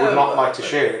method, and they would not like to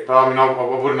share it. But I mean, I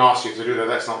wouldn't ask you to do that.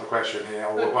 That's not the question here,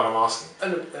 or what I'm asking.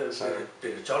 And a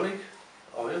bit of tonic,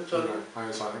 iron tonic,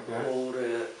 iron tonic, yeah. Or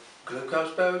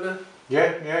glucose powder.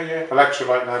 Yeah.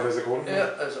 Electrolyte now, as they call it.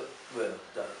 Yeah,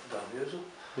 don't use them.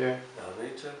 Yeah. Don't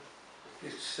need to.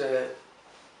 It's a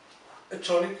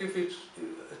tonic. If it's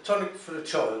a tonic for a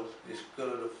child, is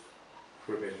good enough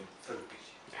for a baby.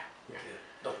 Yeah.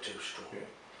 Not too strong. Yeah.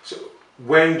 So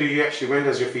when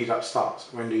does your feed up start?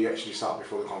 When do you actually start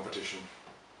before the competition?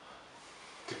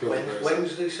 To build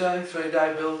Wednesday, say,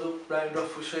 3-day build up, round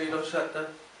off with seed on Saturday.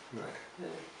 Right. Yeah.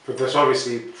 But there's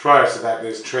obviously, prior to that,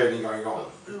 there's training going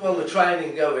on. Well, the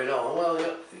training going on,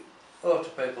 a lot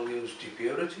of people use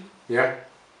depurity. Yeah.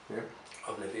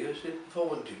 I've never used it. If I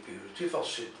want depurity, I'll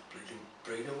sit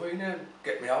breeding wheat and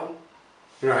get me on.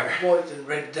 Right. White and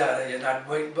red dairy and add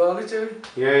wheat and barley to it.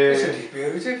 Yeah. It's a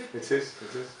depurative. It is.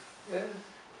 Yeah.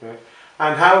 Right.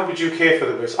 And how would you care for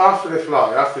the birds after they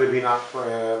fly, after they've been up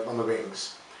on the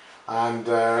wings, and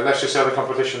let's just say the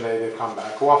competition day they've come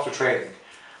back, or after training,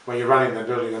 when you're running them,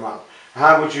 building them up,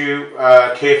 how would you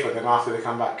care for them after they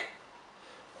come back?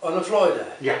 On a fly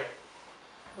day? Yeah.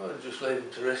 Well, just leave them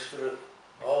to rest for a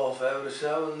half hour or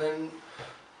so, and then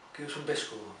give some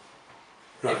biscuit.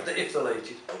 Right. If they'll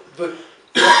eat it. But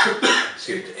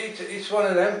it's one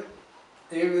of them.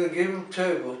 You give them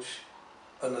too much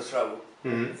on the throat.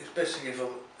 It's best to give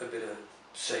them a bit of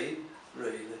seed,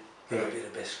 really, and a bit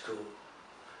of best cool.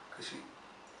 Because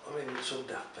some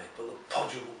daft people, they'll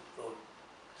podge them up,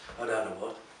 I don't know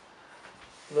what,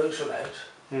 lose them out,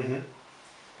 and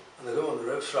they go on the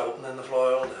roof, throat, and then they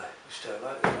fly all day. It's too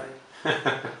late,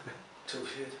 right? Too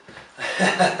shit.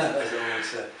 That's all I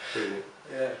say.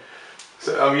 Yeah.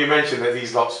 So you mentioned that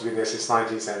these lofts have been there since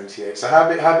 1978. So how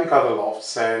big are the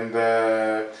lofts, and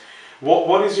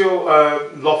what is your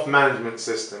loft management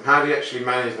system? How do you actually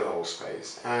manage the whole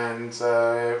space? And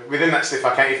within that,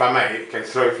 if I may, can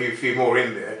throw a few more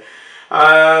in there.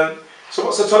 So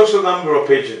what's the total number of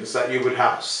pigeons that you would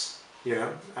house?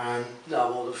 And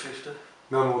no more than 50.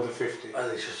 No more than 50.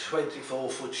 And it's a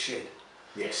 24-foot shed.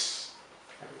 Yes.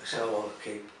 So I'll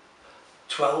keep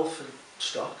 12 in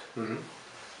stock.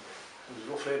 There's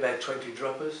roughly about 20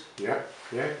 droppers. Yeah.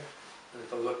 And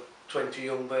if I've got 20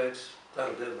 young birds,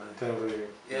 that'll do, mate. That'll do.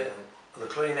 Yeah. And I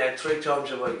clean out 3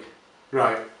 times a week.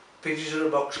 Right. Pigeons are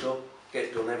boxed up,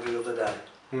 get done every other day.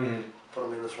 Put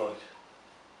them in the flight.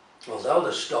 Although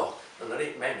they're stock, and there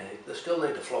ain't many, they still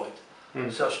need a flight.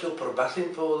 So I still put a bath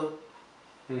in for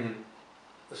them.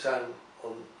 The same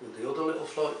on with the other little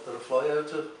flight that I fly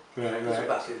out of. There's a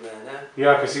bath in there now.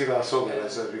 Yeah, I can see that. I saw that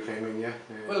as we came in, yeah.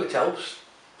 Well, it helps,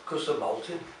 because they're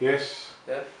molting. Yes.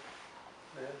 Yeah.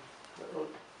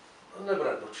 I never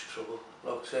had much trouble.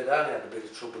 Like I said, I only had a bit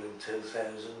of trouble in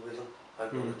 2000 with them. I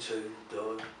had 1 or 2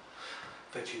 died,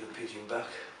 fetching a pigeon back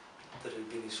that had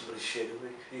been in somebody's shed a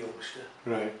week, a youngster.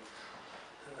 Right.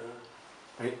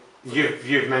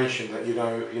 You've mentioned that you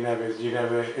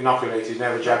never inoculated, you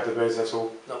never jabbed the birds at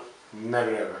all. No.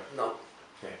 Never ever. No.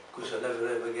 Because I never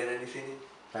ever get anything in.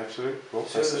 Absolutely. Well,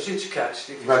 so as it's catched,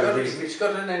 if it's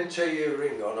got an NTU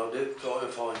ring on, I do try and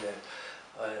find out.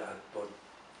 I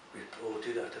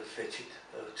reported I had to fetch it.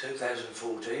 A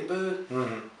 2014 bird.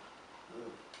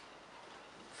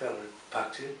 Fella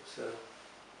packed it, so.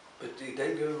 But he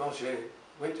didn't give him my shed.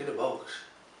 Went in a box.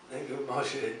 Didn't give him my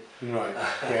shed. Right.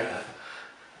 Yeah.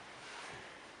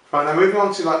 Right. Now moving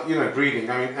on to breeding.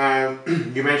 I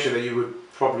mean, you mentioned that you would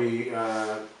probably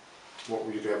what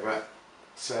would you do, about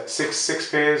six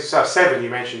pairs, 7 you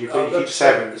mentioned, you keep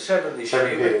 7. 7 this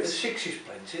 7 year, pairs. but 6 is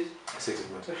plenty. 6 is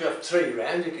plenty. So if you have 3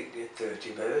 rounds, you could get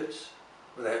 30 birds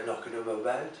without knocking them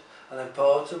about, and then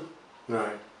part them.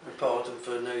 Right. We part them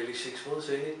for nearly 6 months,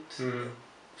 isn't it? Mm.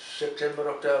 September,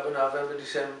 October, November,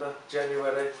 December,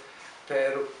 January,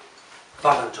 pair up.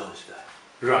 Valentine's Day.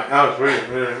 Right, oh, brilliant,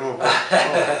 brilliant. Oh,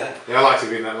 yeah, I like to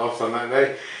be in that loft on that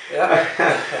day.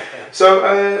 Yeah. So,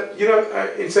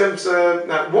 in terms of,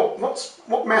 now,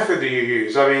 what method do you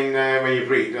use? I mean, when you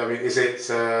breed, I mean, is it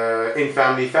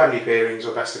in-family pairings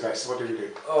or best to best? What do you do?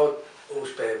 Oh,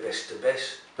 always pair best to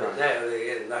best, but Right. now they're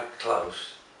getting that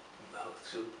close.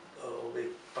 So I'll be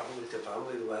family to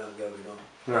family the way I'm going on.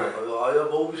 Right. I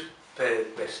have always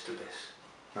paired best to best.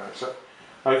 Right, so,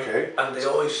 okay. And they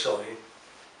always sign,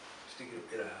 stick it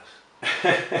up your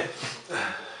ass.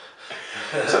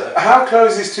 So, how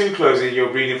close is too close in your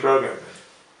breeding program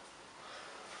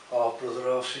then? Half brother,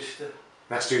 half sister.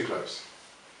 That's too close.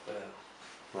 Yeah.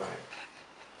 Right.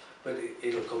 But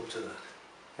it'll come to that.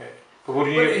 Yeah. But what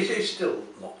do But you... it's still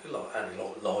not any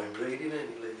line breeding,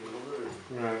 any lady mother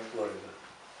and Right. whatever.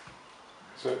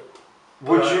 So,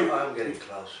 would But you... I'm getting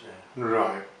close now.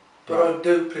 Right. But Right. I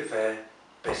do prefer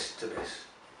best to best.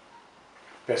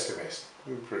 Best to best.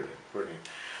 Brilliant, brilliant.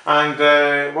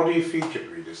 And what do you feed your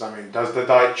breeders? I mean, does the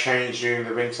diet change during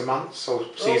the winter months or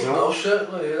seasonal? Oh, no,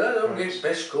 certainly. They don't Right. get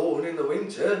best corn in the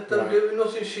winter. Don't Right. do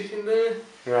nothing sitting there.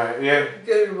 Right, yeah.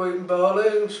 Get him eating barley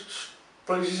and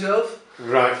please yourself.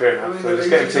 Right, fair I enough. mean, So just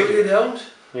the get them reason you ticking. don't.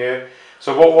 Yeah.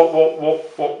 So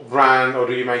what brand, or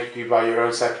do you buy your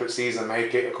own separate seeds and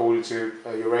make it according to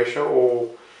your ratio, or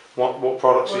what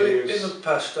products Well, you in use? the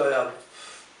past I have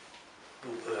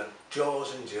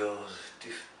jars and jars,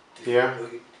 Yeah.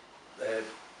 different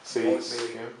Seeds. white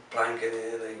meat, Yeah. blanket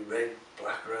in, red,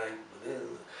 black rain.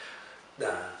 No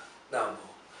more.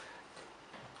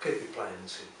 Keep it plain and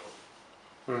simple.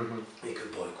 Mhm. You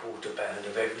could buy a £1/4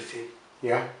 of everything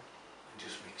Yeah. and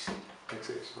just mix it. Makes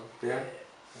it so. Yeah.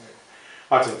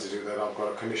 I tend to do that. I've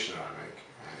got a conditioner I make.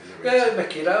 In the Yeah, winter.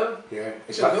 make it own. Yeah.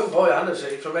 It's So about, don't buy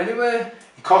aniseed from anywhere.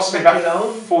 it costs me make it about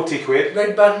own. 40 quid.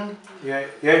 Red button. Yeah.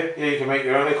 You can make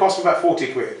your own. It costs me about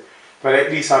 40 quid, but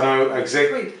at least I know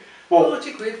exactly. Quid. Well,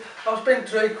 40 quid. I've spent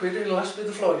 3 quid in the last bit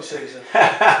of the flying season.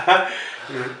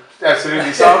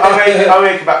 absolutely. So I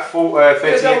make about 38,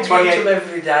 They don't 28. get them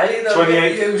every day, they'll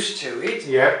 28. get used to it.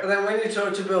 Yeah. And then when you try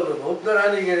to build them up, they're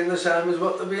only getting the same as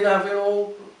what they've been having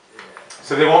all.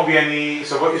 So there won't be any.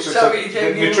 So what? So So you the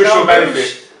can give nutritional them benefit.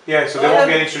 boost. Yeah. So there Oh, won't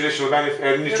be yeah. any traditional benefit.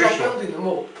 You're not Nutritional. building them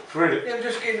up. Really. You're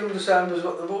just giving them the same as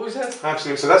what they've always had.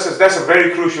 Absolutely. So that's a very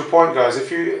crucial point, guys.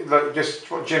 If you like, just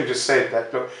what Jim just said,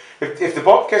 that look, if the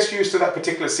bot gets used to that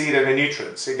particular seed and the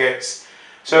nutrients, it gets.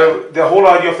 So the whole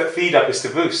idea of that feed up is to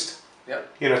boost.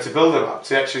 Yep. You know, to build them up,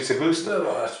 to boost them.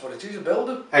 Well, that's what it is, a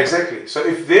builder. Exactly. So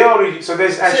if they are, so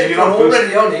there's actually If you're not they're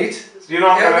boosting. already on it, You're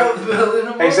not you're gonna. not building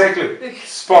them up. Exactly.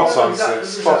 Spot on, Exactly sir. the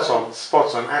Spot same. on.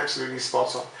 Spot on. Absolutely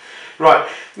spot on. Right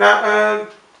now,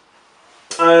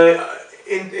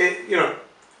 you know,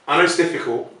 I know it's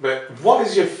difficult, but what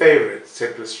is your favourite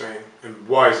Tippler strain, and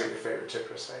why is it your favourite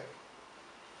Tippler strain?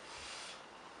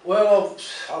 Well,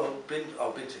 I've been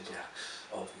to Jack's,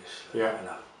 obviously. Yeah. I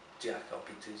know Jack, I've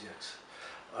been to Jack's,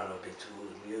 and I've been to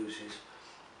Wooden Uses.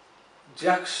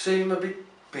 Jack's seem a bit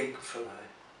big for me.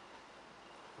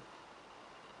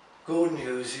 Gordon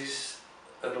Uses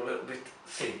are a little bit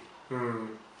thin. Hmm.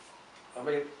 I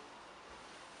mean,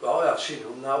 well, I have seen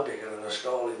them no bigger than a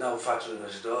starling, no fatter than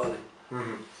a starling.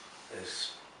 Hmm.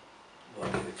 As one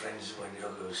of your friends when you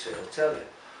go to see will tell you.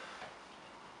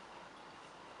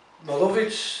 My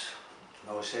Lovatt's,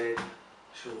 nice head,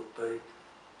 short beak,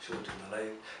 short in the leg.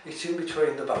 It's in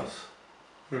between the both.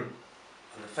 Hmm.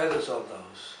 And the feathers on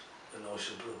those are nice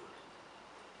and broad.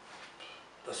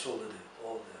 That's all they do,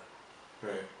 all they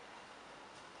Right. do.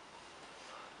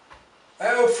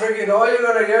 How friggin' are you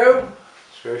gonna go?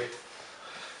 True.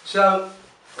 So,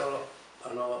 well,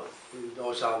 I know the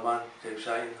nice old man keeps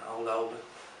saying, old Albert,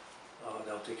 I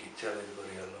don't think he'd tell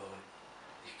anybody a lie.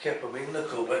 He kept them in the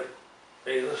cupboard,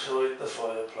 either side of the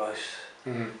fireplace,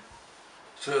 Hmm.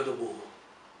 through the wall,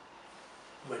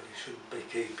 when you shouldn't be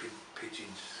keeping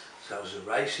pigeons. So it was a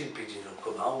racing pigeon who'd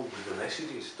come home with the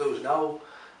messages. There was no,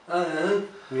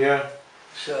 Yeah.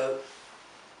 so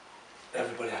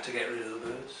everybody had to get rid of the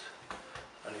birds.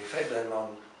 And he fed them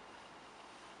on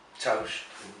toast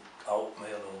and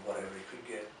oatmeal or whatever he could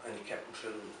get, and he kept them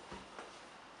through the wall.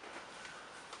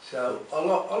 So I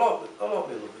like my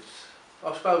Lovatts.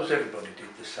 I suppose everybody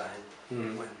did the same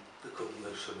when they couldn't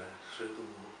lose them out through the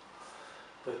wall.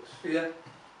 But yeah,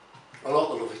 I like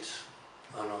the Lovatts,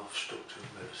 and I've stuck to them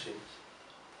ever since.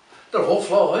 They're all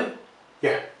fly.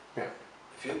 Yeah, yeah.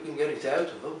 If you can get it out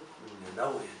of them, and you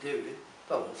know what you're doing,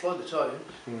 they'll fly the times.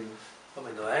 I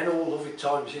mean, there ain't all Lovatt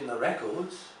times in the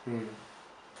records.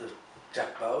 The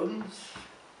Jack Bowden's,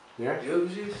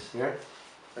 Hughes',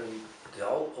 and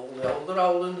all the older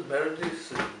Oldens,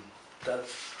 Meredith's, and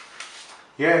that's...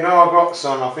 Yeah, no, I got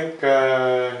some, I think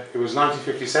it was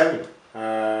 1957.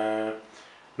 I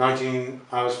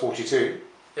was 42.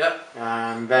 Yeah.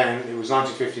 And then it was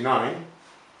 1959.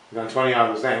 We've done 20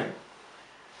 hours then.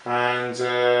 And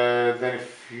then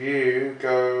if you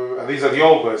go, these are the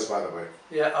old birds, by the way.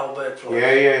 Yeah, old birds.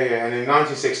 Yeah. And in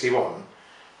 1961,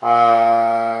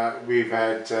 we've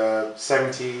had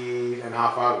 70 and a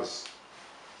half hours.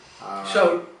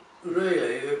 So,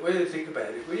 really, when you think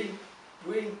about it, we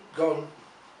ain't gone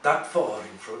that far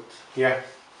in front. Yeah.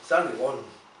 There's only one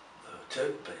or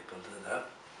two people that have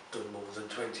done more than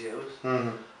 20 hours.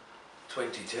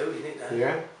 22, isn't it now?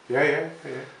 Yeah.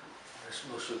 This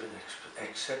must have been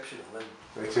exceptional then.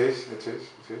 It is definitely.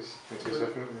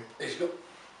 He's got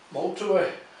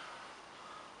motorway.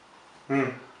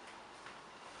 Yeah.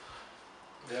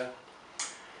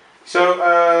 So,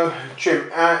 Jim,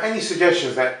 any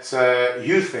suggestions that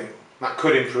you think that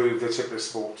could improve the tippler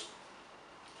sport?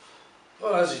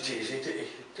 Well, as it is, it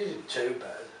isn't too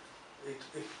bad. It's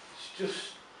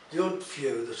just the odd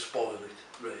few that spoil it,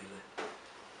 really.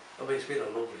 I mean, it's been a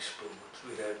lovely sport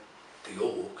without the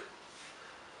Hawk.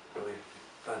 I mean,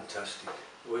 fantastic. I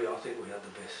think we had the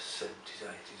best 70s,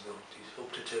 80s, 90s, up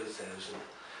to 2000.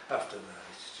 After that,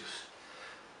 it's just...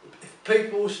 If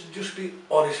people was to just be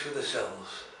honest with themselves,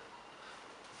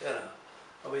 you know,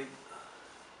 I mean,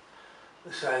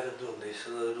 they say they've done this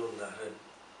and they've done that, and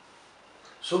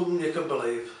some you can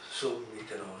believe, some you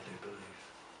can hardly believe.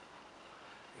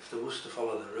 If they was to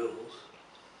follow the rules,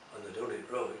 and they done it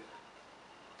right,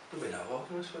 there'd be no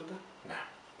arguments with them. No.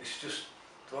 It's just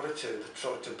one or two that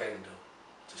try to bend them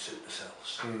to suit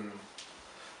themselves.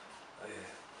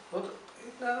 But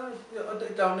no,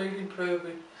 they don't need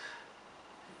improving.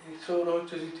 It's all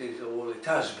right as it is, or well, it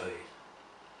has been,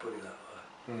 put it that way.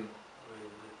 I mean,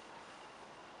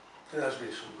 there has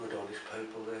been some good honest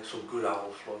people there, some good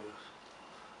old flyers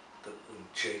that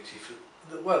wouldn't cheat if...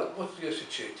 Well, what's the use of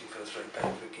cheating for a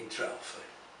 £3 freaking trophy?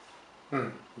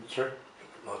 True.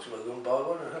 Might as well go and buy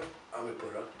one and we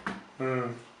put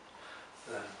on.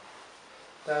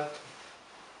 Now,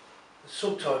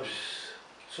 sometimes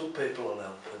some people will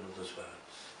help and others won't.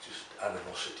 It's just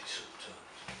animosity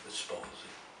sometimes that spoils it.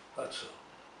 That's all.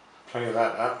 Plenty of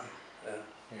that. Yeah.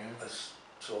 That's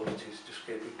all it is. Just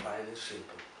keep it plain and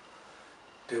simple.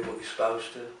 Do what you're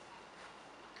supposed to.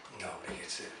 Nobody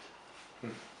gets it.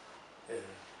 Yeah.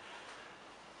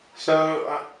 So,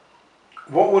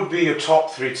 what would be your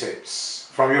top 3 tips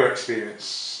from your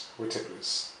experience with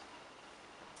tipplers?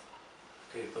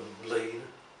 Keep them lean.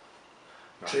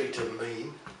 Treat them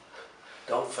mean.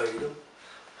 Don't feed them.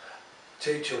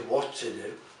 Teach them what to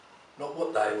do, not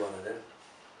what they want to do.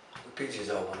 The pigeons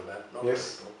I want about, not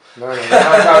people. No,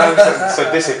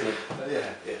 so discipline.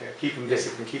 Yeah. Keep them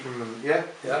disciplined, keep them,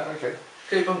 okay.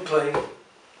 Keep them clean.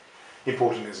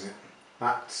 Important, isn't it?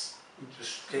 That's...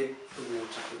 Just keep the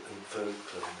water and food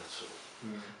clean, that's all.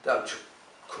 Don't chuck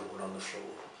corn on the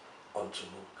floor, onto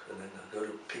muck, and then they'll go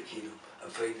to pick it up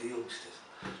and feed the youngsters.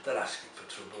 They're asking for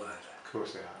trouble, ain't they? Of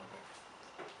course they are.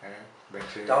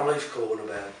 Don't leave corn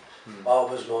about.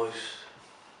 Harbour's nice.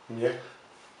 Yeah.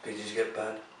 Pigeons get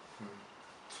bad.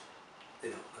 You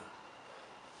know,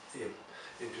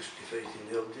 you're just defeating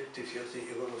the object. If you think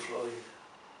you're going to fly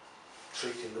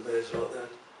treating the birds like that,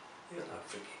 you've got no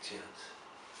freaking chance.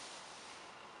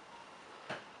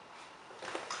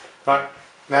 Right,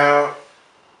 now,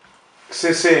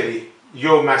 sincerely,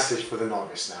 your message for the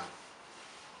novice now,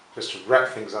 just to wrap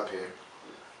things up here.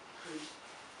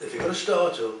 If you're going to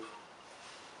start up,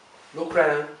 look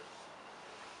round,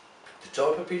 the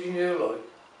type of pigeon you like,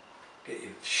 get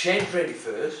your shed ready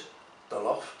first, the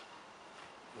loft,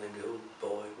 and then go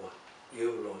buy what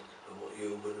you like and what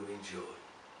you're going to enjoy.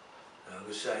 And I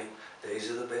was saying, these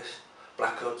are the best,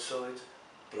 black outsides,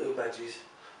 blue badges,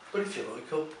 but if you like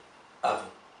them, have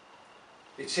them.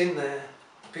 It's in there,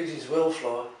 pigeons will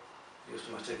fly, you just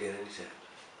have to get it out.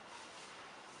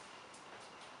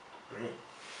 Brilliant.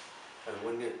 And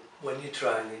when you're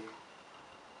training,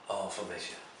 half a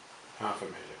measure. Half a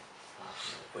measure.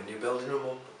 When you're building them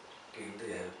up, give them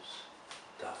the house.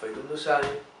 Don't feed them the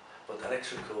same, but that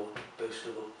extra corn, boost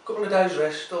them up. A couple of days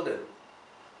rest, they'll do.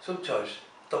 Sometimes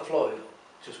they'll fly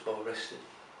just by resting.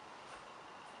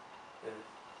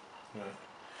 Yeah.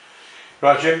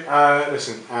 Right, Jim.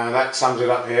 Listen, that sums it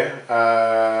up here.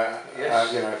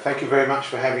 Yes. Thank you very much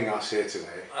for having us here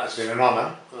today. It's been an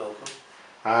honour. Welcome.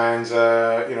 and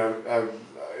you know,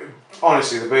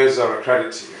 honestly, the birds are a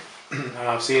credit to you. And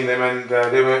I've seen them, and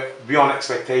they were beyond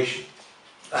expectation.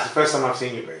 It's the first time I've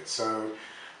seen your birds, so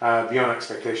beyond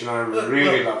expectation. I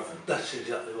really love them. That's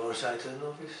exactly what I say to the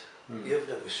novice. You've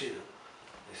never seen them.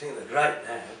 You think they're great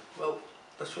now. Well,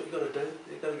 that's what you've got to do.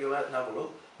 You've got to go out and have a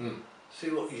look. See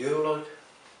what you like,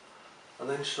 and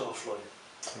then start flying.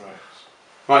 Right.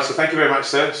 Right, so thank you very much,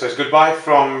 sir. So it's goodbye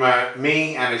from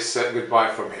me, and it's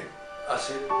goodbye from him. That's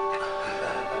it.